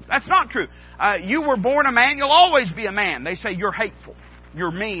 That's not true. You were born a man, you'll always be a man. They say you're hateful,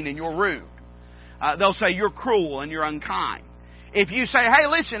 you're mean, and you're rude. They'll say you're cruel and you're unkind. If you say, hey,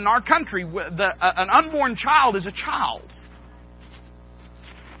 listen, in our country, an unborn child is a child.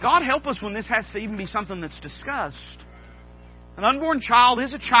 God help us when this has to even be something that's discussed. An unborn child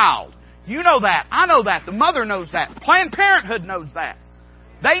is a child. You know that. I know that. The mother knows that. Planned Parenthood knows that.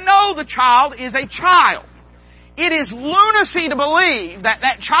 They know the child is a child. It is lunacy to believe that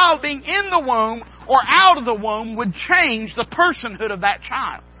that child being in the womb or out of the womb would change the personhood of that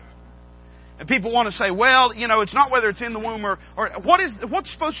child. And people want to say, well, you know, it's not whether it's in the womb or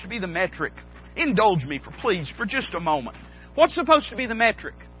what's supposed to be the metric? Indulge me, please, for just a moment. What's supposed to be the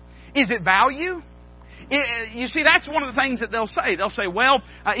metric? Is it value? You see, that's one of the things that they'll say. They'll say, well,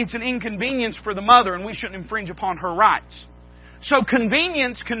 it's an inconvenience for the mother and we shouldn't infringe upon her rights. So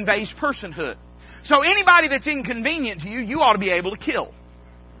convenience conveys personhood. So anybody that's inconvenient to you, you ought to be able to kill.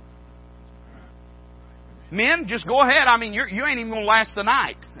 Men, just go ahead. I mean, you ain't even going to last the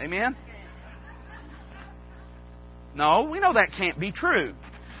night. Amen? No, we know that can't be true.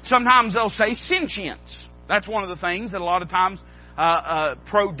 Sometimes they'll say sentience. That's one of the things that a lot of times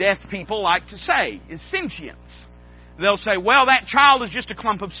pro-death people like to say, is sentience. They'll say, well, that child is just a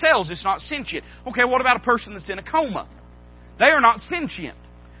clump of cells. It's not sentient. Okay, what about a person that's in a coma? They are not sentient.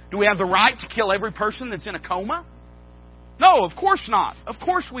 Do we have the right to kill every person that's in a coma? No, of course not. Of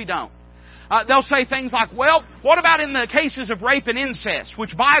course we don't. They'll say things like, well, what about in the cases of rape and incest,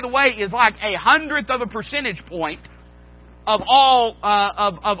 which, by the way, is like 1/100th of a percentage point of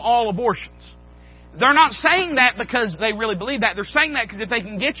all abortions. They're not saying that because they really believe that. They're saying that because if they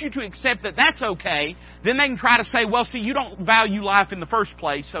can get you to accept that that's okay, then they can try to say, well, see, you don't value life in the first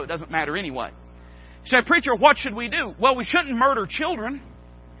place, so it doesn't matter anyway. You say, preacher, what should we do? Well, we shouldn't murder children.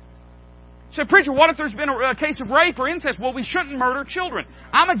 You say, preacher, what if there's been a case of rape or incest? Well, we shouldn't murder children.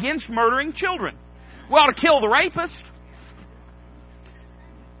 I'm against murdering children. We ought to kill the rapist.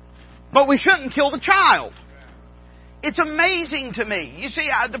 But we shouldn't kill the child. It's amazing to me. You see,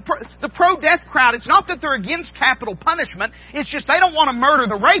 the pro-death crowd, it's not that they're against capital punishment. It's just they don't want to murder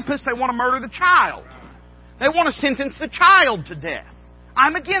the rapist. They want to murder the child. They want to sentence the child to death.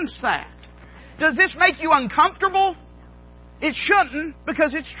 I'm against that. Does this make you uncomfortable? It shouldn't,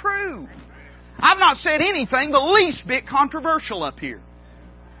 because it's true. I've not said anything the least bit controversial up here.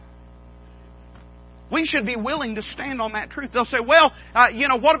 We should be willing to stand on that truth. They'll say, well,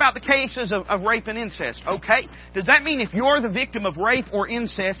 what about the cases of rape and incest? Okay, does that mean if you're the victim of rape or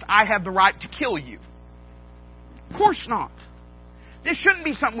incest, I have the right to kill you? Of course not. This shouldn't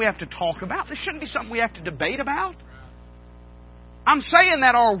be something we have to talk about. This shouldn't be something we have to debate about. I'm saying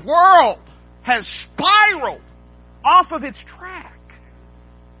that our world has spiraled off of its track.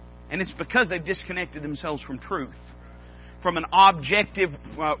 And it's because they've disconnected themselves from truth, from an objective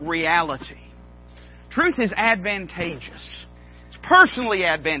reality. Truth is advantageous. It's personally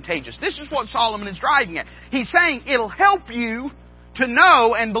advantageous. This is what Solomon is driving at. He's saying it'll help you to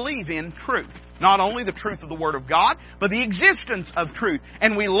know and believe in truth. Not only the truth of the Word of God, but the existence of truth.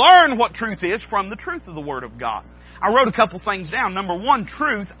 And we learn what truth is from the truth of the Word of God. I wrote a couple things down. Number one,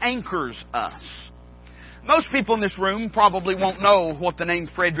 truth anchors us. Most people in this room probably won't know what the name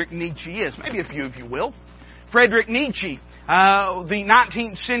Friedrich Nietzsche is. Maybe a few of you will. Friedrich Nietzsche, the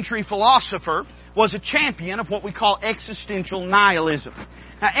 19th century philosopher, was a champion of what we call existential nihilism.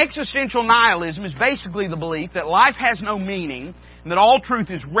 Now, existential nihilism is basically the belief that life has no meaning and that all truth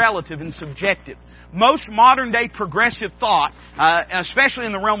is relative and subjective. Most modern-day progressive thought, especially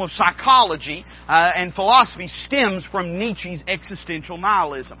in the realm of psychology and philosophy, stems from Nietzsche's existential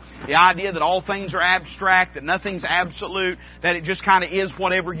nihilism. The idea that all things are abstract, that nothing's absolute, that it just kind of is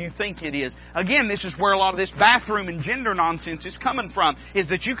whatever you think it is. Again, this is where a lot of this bathroom and gender nonsense is coming from, is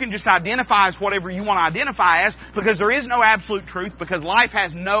that you can just identify as whatever you want to identify as because there is no absolute truth, because life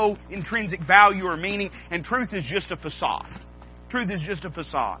has no intrinsic value or meaning, and truth is just a facade. Truth is just a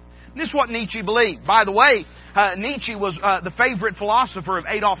facade. This is what Nietzsche believed. By the way, Nietzsche was the favorite philosopher of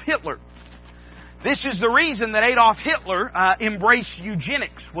Adolf Hitler. This is the reason that Adolf Hitler embraced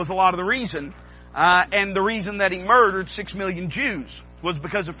eugenics, was a lot of the reason. And the reason that he murdered 6 million Jews was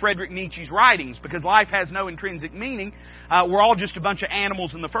because of Friedrich Nietzsche's writings. Because life has no intrinsic meaning. We're all just a bunch of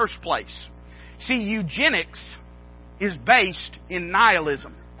animals in the first place. See, eugenics is based in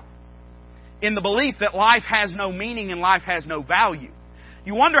nihilism. In the belief that life has no meaning and life has no value.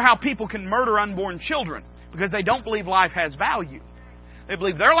 You wonder how people can murder unborn children, because they don't believe life has value. They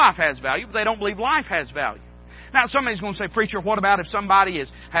believe their life has value, but they don't believe life has value. Now, somebody's going to say, preacher, what about if somebody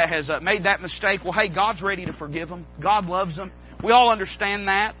has made that mistake? Well, hey, God's ready to forgive them. God loves them. We all understand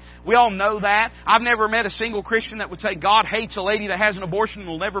that. We all know that. I've never met a single Christian that would say God hates a lady that has an abortion and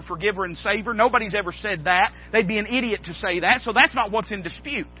will never forgive her and save her. Nobody's ever said that. They'd be an idiot to say that, so that's not what's in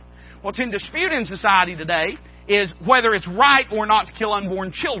dispute. What's in dispute in society today is whether it's right or not to kill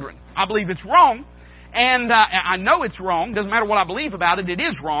unborn children. I believe it's wrong, and I know it's wrong. Doesn't matter what I believe about it, it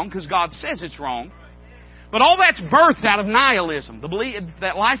is wrong because God says it's wrong. But all that's birthed out of nihilism, the belief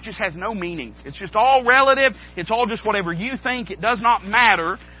that life just has no meaning. It's just all relative. It's all just whatever you think. It does not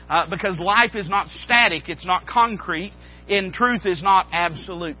matter because life is not static. It's not concrete. In truth, is not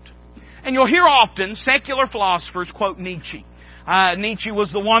absolute. And you'll hear often secular philosophers quote Nietzsche. Nietzsche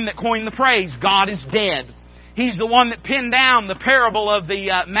was the one that coined the phrase, God is dead. He's the one that pinned down the parable of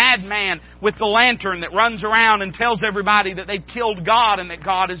the madman with the lantern that runs around and tells everybody that they've killed God and that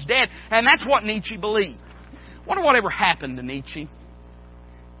God is dead. And that's what Nietzsche believed. Wonder what ever happened to Nietzsche.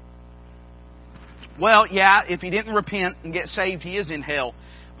 Well, yeah, if he didn't repent and get saved, he is in hell.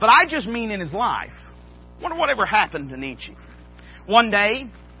 But I just mean in his life. Wonder what ever happened to Nietzsche. One day,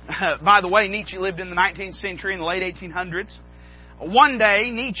 by the way, Nietzsche lived in the 19th century, in the late 1800s. One day,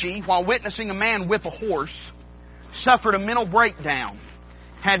 Nietzsche, while witnessing a man whip a horse, suffered a mental breakdown,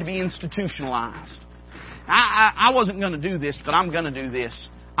 had to be institutionalized. I wasn't going to do this, but I'm going to do this.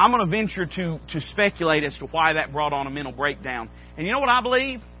 I'm going to venture to speculate as to why that brought on a mental breakdown. And you know what I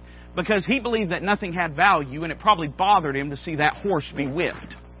believe? Because he believed that nothing had value, and it probably bothered him to see that horse be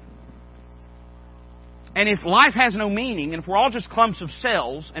whipped. And if life has no meaning, and if we're all just clumps of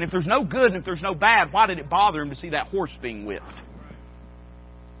cells, and if there's no good and if there's no bad, why did it bother him to see that horse being whipped?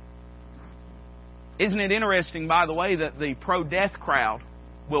 Isn't it interesting, by the way, that the pro-death crowd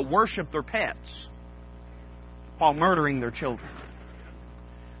will worship their pets while murdering their children?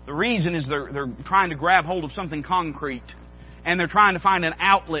 The reason is they're trying to grab hold of something concrete, and they're trying to find an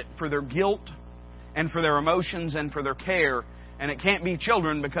outlet for their guilt and for their emotions and for their care, and it can't be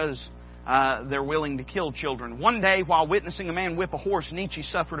children because they're willing to kill children. One day, while witnessing a man whip a horse, Nietzsche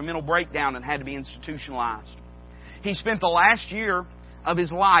suffered a mental breakdown and had to be institutionalized. He spent the last year of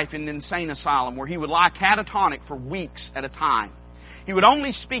his life in an insane asylum where he would lie catatonic for weeks at a time. He would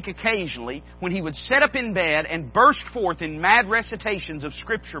only speak occasionally when he would sit up in bed and burst forth in mad recitations of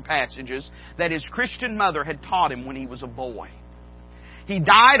Scripture passages that his Christian mother had taught him when he was a boy. He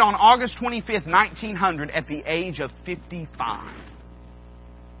died on August 25th, 1900 at the age of 55.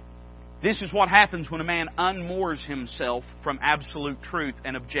 This is what happens when a man unmoors himself from absolute truth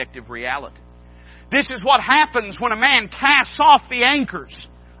and objective reality. This is what happens when a man casts off the anchors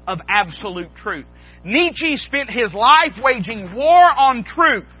of absolute truth. Nietzsche spent his life waging war on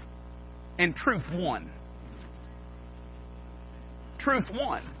truth, and truth won. Truth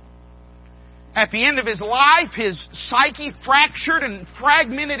won. At the end of his life, his psyche fractured and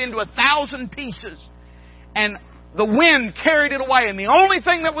fragmented into 1,000 pieces. And the wind carried it away, and the only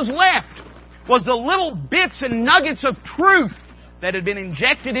thing that was left was the little bits and nuggets of truth that had been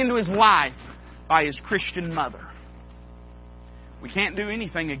injected into his life by his Christian mother. We can't do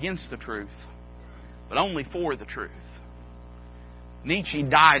anything against the truth, but only for the truth. Nietzsche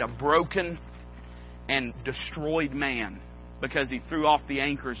died a broken and destroyed man because he threw off the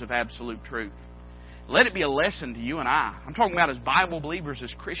anchors of absolute truth. Let it be a lesson to you and I. I'm talking about as Bible believers,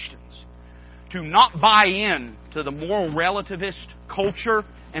 as Christians, to not buy in to the moral relativist culture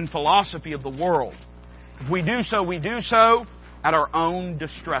and philosophy of the world. If we do so, we do so at our own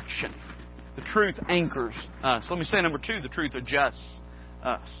destruction. The truth anchors us. Let me say number 2, the truth adjusts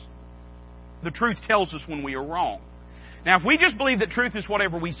us. The truth tells us when we are wrong. Now, if we just believe that truth is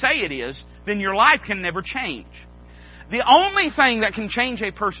whatever we say it is, then your life can never change. The only thing that can change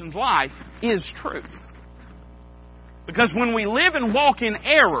a person's life is truth. Because when we live and walk in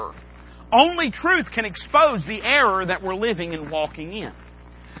error, only truth can expose the error that we're living and walking in.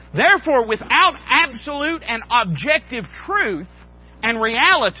 Therefore, without absolute and objective truth and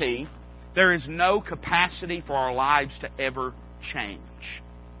reality, there is no capacity for our lives to ever change.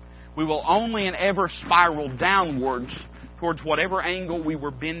 We will only and ever spiral downwards towards whatever angle we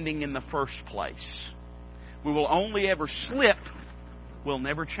were bending in the first place. We will only ever slip, we'll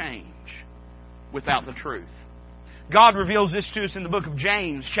never change without the truth. God reveals this to us in the book of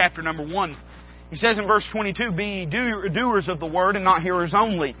James, chapter number 1. He says in verse 22, "Be ye doers of the word, and not hearers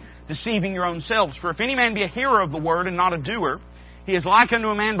only, deceiving your own selves. For if any man be a hearer of the word, and not a doer, he is like unto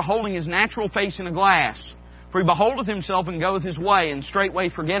a man beholding his natural face in a glass. For he beholdeth himself, and goeth his way, and straightway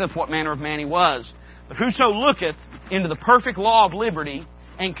forgetteth what manner of man he was. But whoso looketh into the perfect law of liberty,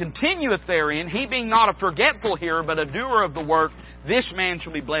 and continueth therein, he being not a forgetful hearer, but a doer of the work, this man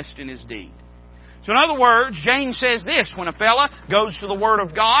shall be blessed in his deed." So in other words, James says this: when a fella goes to the Word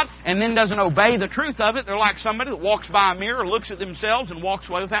of God and then doesn't obey the truth of it, they're like somebody that walks by a mirror, looks at themselves, and walks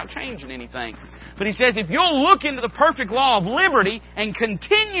away without changing anything. But he says if you'll look into the perfect law of liberty and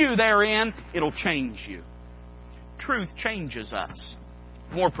continue therein, it'll change you. Truth changes us.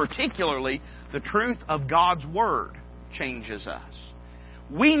 More particularly, the truth of God's Word changes us.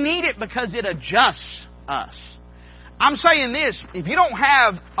 We need it because it adjusts us. I'm saying this, if you don't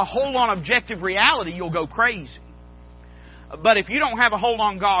have a hold on objective reality, you'll go crazy. But if you don't have a hold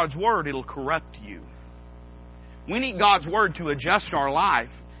on God's Word, it'll corrupt you. We need God's Word to adjust our life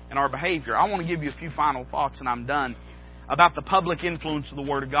and our behavior. I want to give you a few final thoughts, and I'm done, about the public influence of the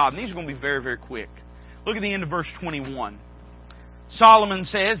Word of God. And these are going to be very, very quick. Look at the end of verse 21. Solomon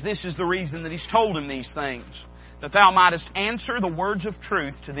says this is the reason that he's told him these things, that thou mightest answer the words of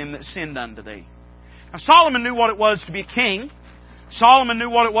truth to them that send unto thee. Now, Solomon knew what it was to be a king. Solomon knew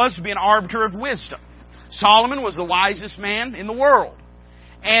what it was to be an arbiter of wisdom. Solomon was the wisest man in the world.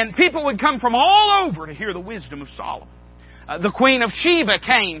 And people would come from all over to hear the wisdom of Solomon. The Queen of Sheba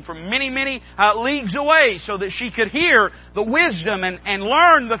came from many, many leagues away so that she could hear the wisdom and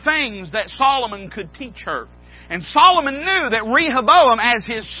learn the things that Solomon could teach her. And Solomon knew that Rehoboam, as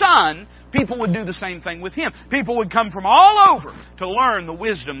his son, people would do the same thing with him. People would come from all over to learn the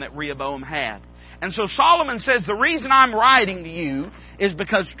wisdom that Rehoboam had. And so Solomon says, the reason I'm writing to you is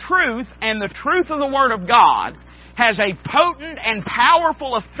because truth and the truth of the Word of God has a potent and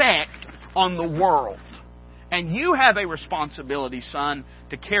powerful effect on the world. And you have a responsibility, son,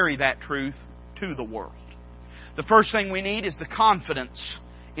 to carry that truth to the world. The first thing we need is the confidence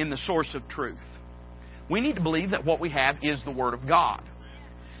in the source of truth. We need to believe that what we have is the Word of God.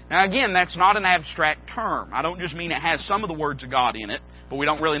 Now again, that's not an abstract term. I don't just mean it has some of the words of God in it, but we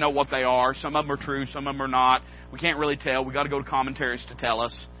don't really know what they are. Some of them are true, some of them are not. We can't really tell. We've got to go to commentaries to tell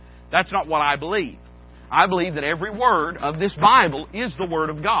us. That's not what I believe. I believe that every word of this Bible is the Word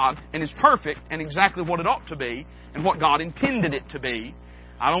of God and is perfect and exactly what it ought to be and what God intended it to be.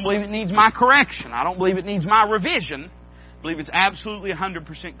 I don't believe it needs my correction. I don't believe it needs my revision. I believe it's absolutely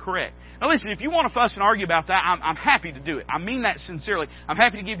 100% correct. Now listen, if you want to fuss and argue about that, I'm happy to do it. I mean that sincerely. I'm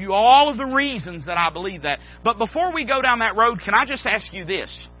happy to give you all of the reasons that I believe that. But before we go down that road, can I just ask you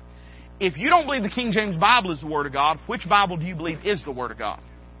this? If you don't believe the King James Bible is the Word of God, which Bible do you believe is the Word of God?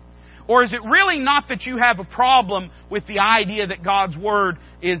 Or is it really not that you have a problem with the idea that God's Word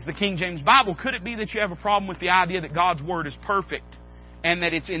is the King James Bible? Could it be that you have a problem with the idea that God's Word is perfect and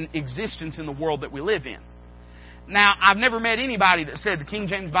that it's in existence in the world that we live in? Now, I've never met anybody that said the King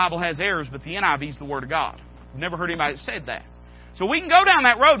James Bible has errors, but the NIV is the Word of God. I've never heard anybody that said that. So we can go down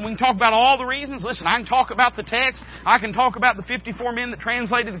that road and we can talk about all the reasons. Listen, I can talk about the text. I can talk about the 54 men that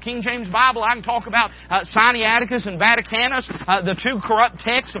translated the King James Bible. I can talk about Sinaiticus and Vaticanus, the two corrupt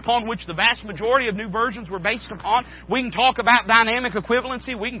texts upon which the vast majority of new versions were based upon. We can talk about dynamic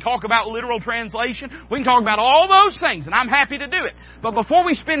equivalency. We can talk about literal translation. We can talk about all those things, and I'm happy to do it. But before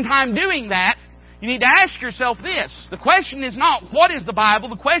we spend time doing that, you need to ask yourself this. The question is not, what is the Bible?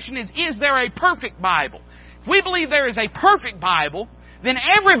 The question is there a perfect Bible? If we believe there is a perfect Bible, then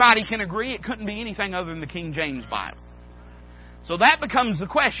everybody can agree it couldn't be anything other than the King James Bible. So that becomes the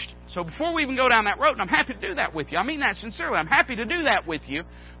question. So before we even go down that road, and I'm happy to do that with you. I mean that sincerely. I'm happy to do that with you.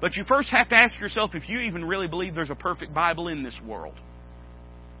 But you first have to ask yourself if you even really believe there's a perfect Bible in this world.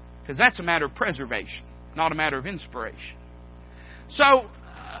 Because that's a matter of preservation, not a matter of inspiration. So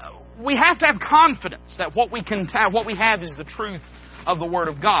we have to have confidence that what we have is the truth of the Word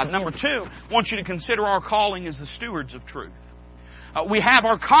of God. Number two, I want you to consider our calling as the stewards of truth. We have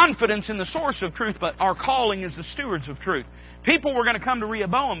our confidence in the source of truth, but our calling is the stewards of truth. People were going to come to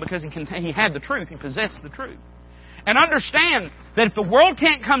Rehoboam because he had the truth. He possessed the truth. And understand that if the world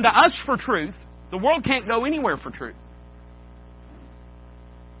can't come to us for truth, the world can't go anywhere for truth.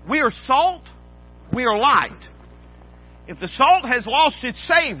 We are salt. We are light. If the salt has lost its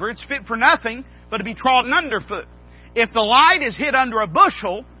savor, it's fit for nothing but to be trodden underfoot. If the light is hid under a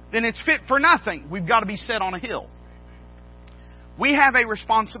bushel, then it's fit for nothing. We've got to be set on a hill. We have a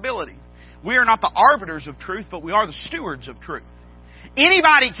responsibility. We are not the arbiters of truth, but we are the stewards of truth.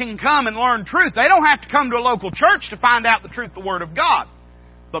 Anybody can come and learn truth. They don't have to come to a local church to find out the truth of the Word of God.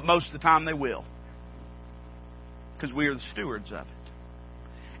 But most of the time they will. Because we are the stewards of it.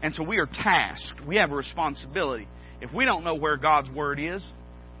 And so we are tasked. We have a responsibility. If we don't know where God's Word is,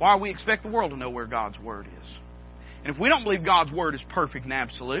 why do we expect the world to know where God's Word is? And if we don't believe God's Word is perfect and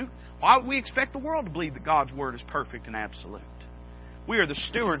absolute, why would we expect the world to believe that God's Word is perfect and absolute? We are the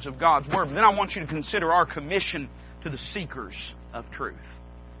stewards of God's Word. But then I want you to consider our commission to the seekers of truth.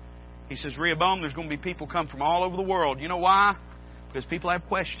 He says, Rehoboam, there's going to be people come from all over the world. You know why? Because people have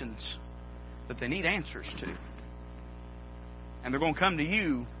questions that they need answers to. And they're going to come to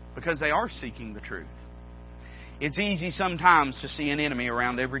you because they are seeking the truth. It's easy sometimes to see an enemy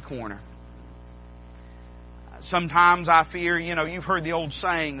around every corner. Sometimes I fear, you've heard the old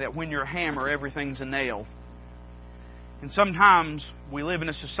saying that when you're a hammer, everything's a nail. And sometimes we live in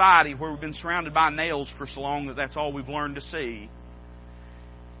a society where we've been surrounded by nails for so long that that's all we've learned to see.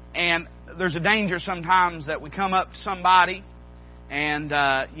 And there's a danger sometimes that we come up to somebody and,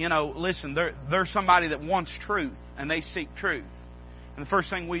 listen, they're somebody that wants truth and they seek truth. And the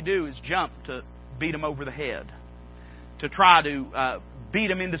first thing we do is jump to beat them over the head, to try to beat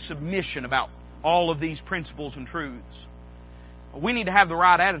them into submission about all of these principles and truths. We need to have the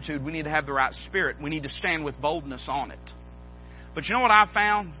right attitude. We need to have the right spirit. We need to stand with boldness on it. But you know what I've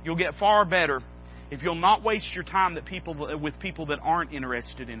found? You'll get far better if you'll not waste your time with people that aren't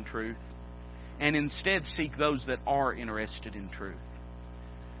interested in truth, and instead seek those that are interested in truth.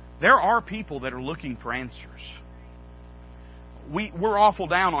 There are people that are looking for answers. We're awful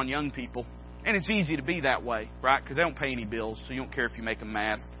down on young people, and it's easy to be that way, right? Because they don't pay any bills, so you don't care if you make them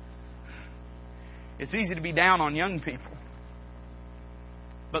mad. It's easy to be down on young people.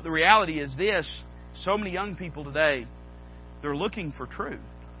 But the reality is this, so many young people today, they're looking for truth.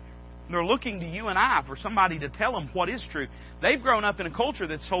 They're looking to you and I for somebody to tell them what is truth. They've grown up in a culture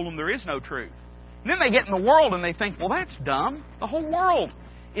that's told them there is no truth. And then they get in the world and they think, well, that's dumb. The whole world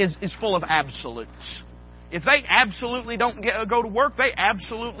is full of absolutes. If they absolutely don't go to work, they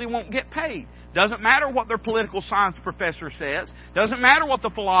absolutely won't get paid. Doesn't matter what their political science professor says. Doesn't matter what the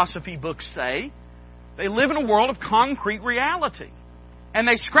philosophy books say. They live in a world of concrete reality. And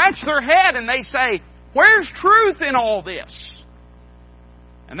they scratch their head and they say, where's truth in all this?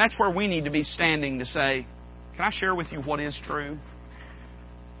 And that's where we need to be standing to say, can I share with you what is true?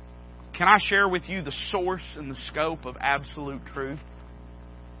 Can I share with you the source and the scope of absolute truth?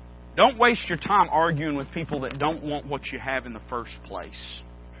 Don't waste your time arguing with people that don't want what you have in the first place.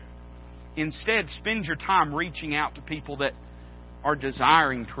 Instead, spend your time reaching out to people that are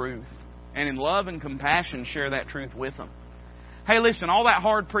desiring truth. And in love and compassion, share that truth with them. Hey, listen, all that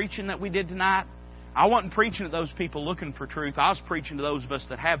hard preaching that we did tonight, I wasn't preaching to those people looking for truth. I was preaching to those of us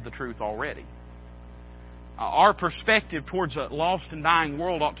that have the truth already. Our perspective towards a lost and dying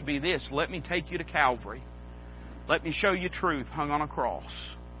world ought to be this. Let me take you to Calvary. Let me show you truth hung on a cross.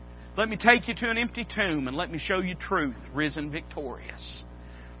 Let me take you to an empty tomb and let me show you truth risen victorious.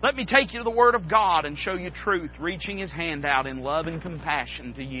 Let me take you to the Word of God and show you truth reaching His hand out in love and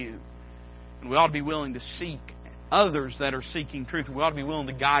compassion to you. And we ought to be willing to seek others that are seeking truth. We ought to be willing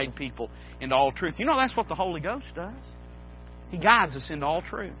to guide people into all truth. You know, that's what the Holy Ghost does. He guides us into all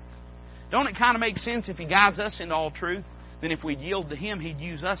truth. Don't it kind of make sense if He guides us into all truth, then if we'd yield to Him, He'd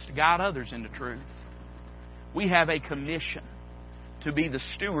use us to guide others into truth. We have a commission to be the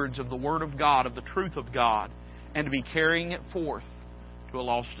stewards of the Word of God, of the truth of God, and to be carrying it forth to a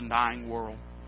lost and dying world.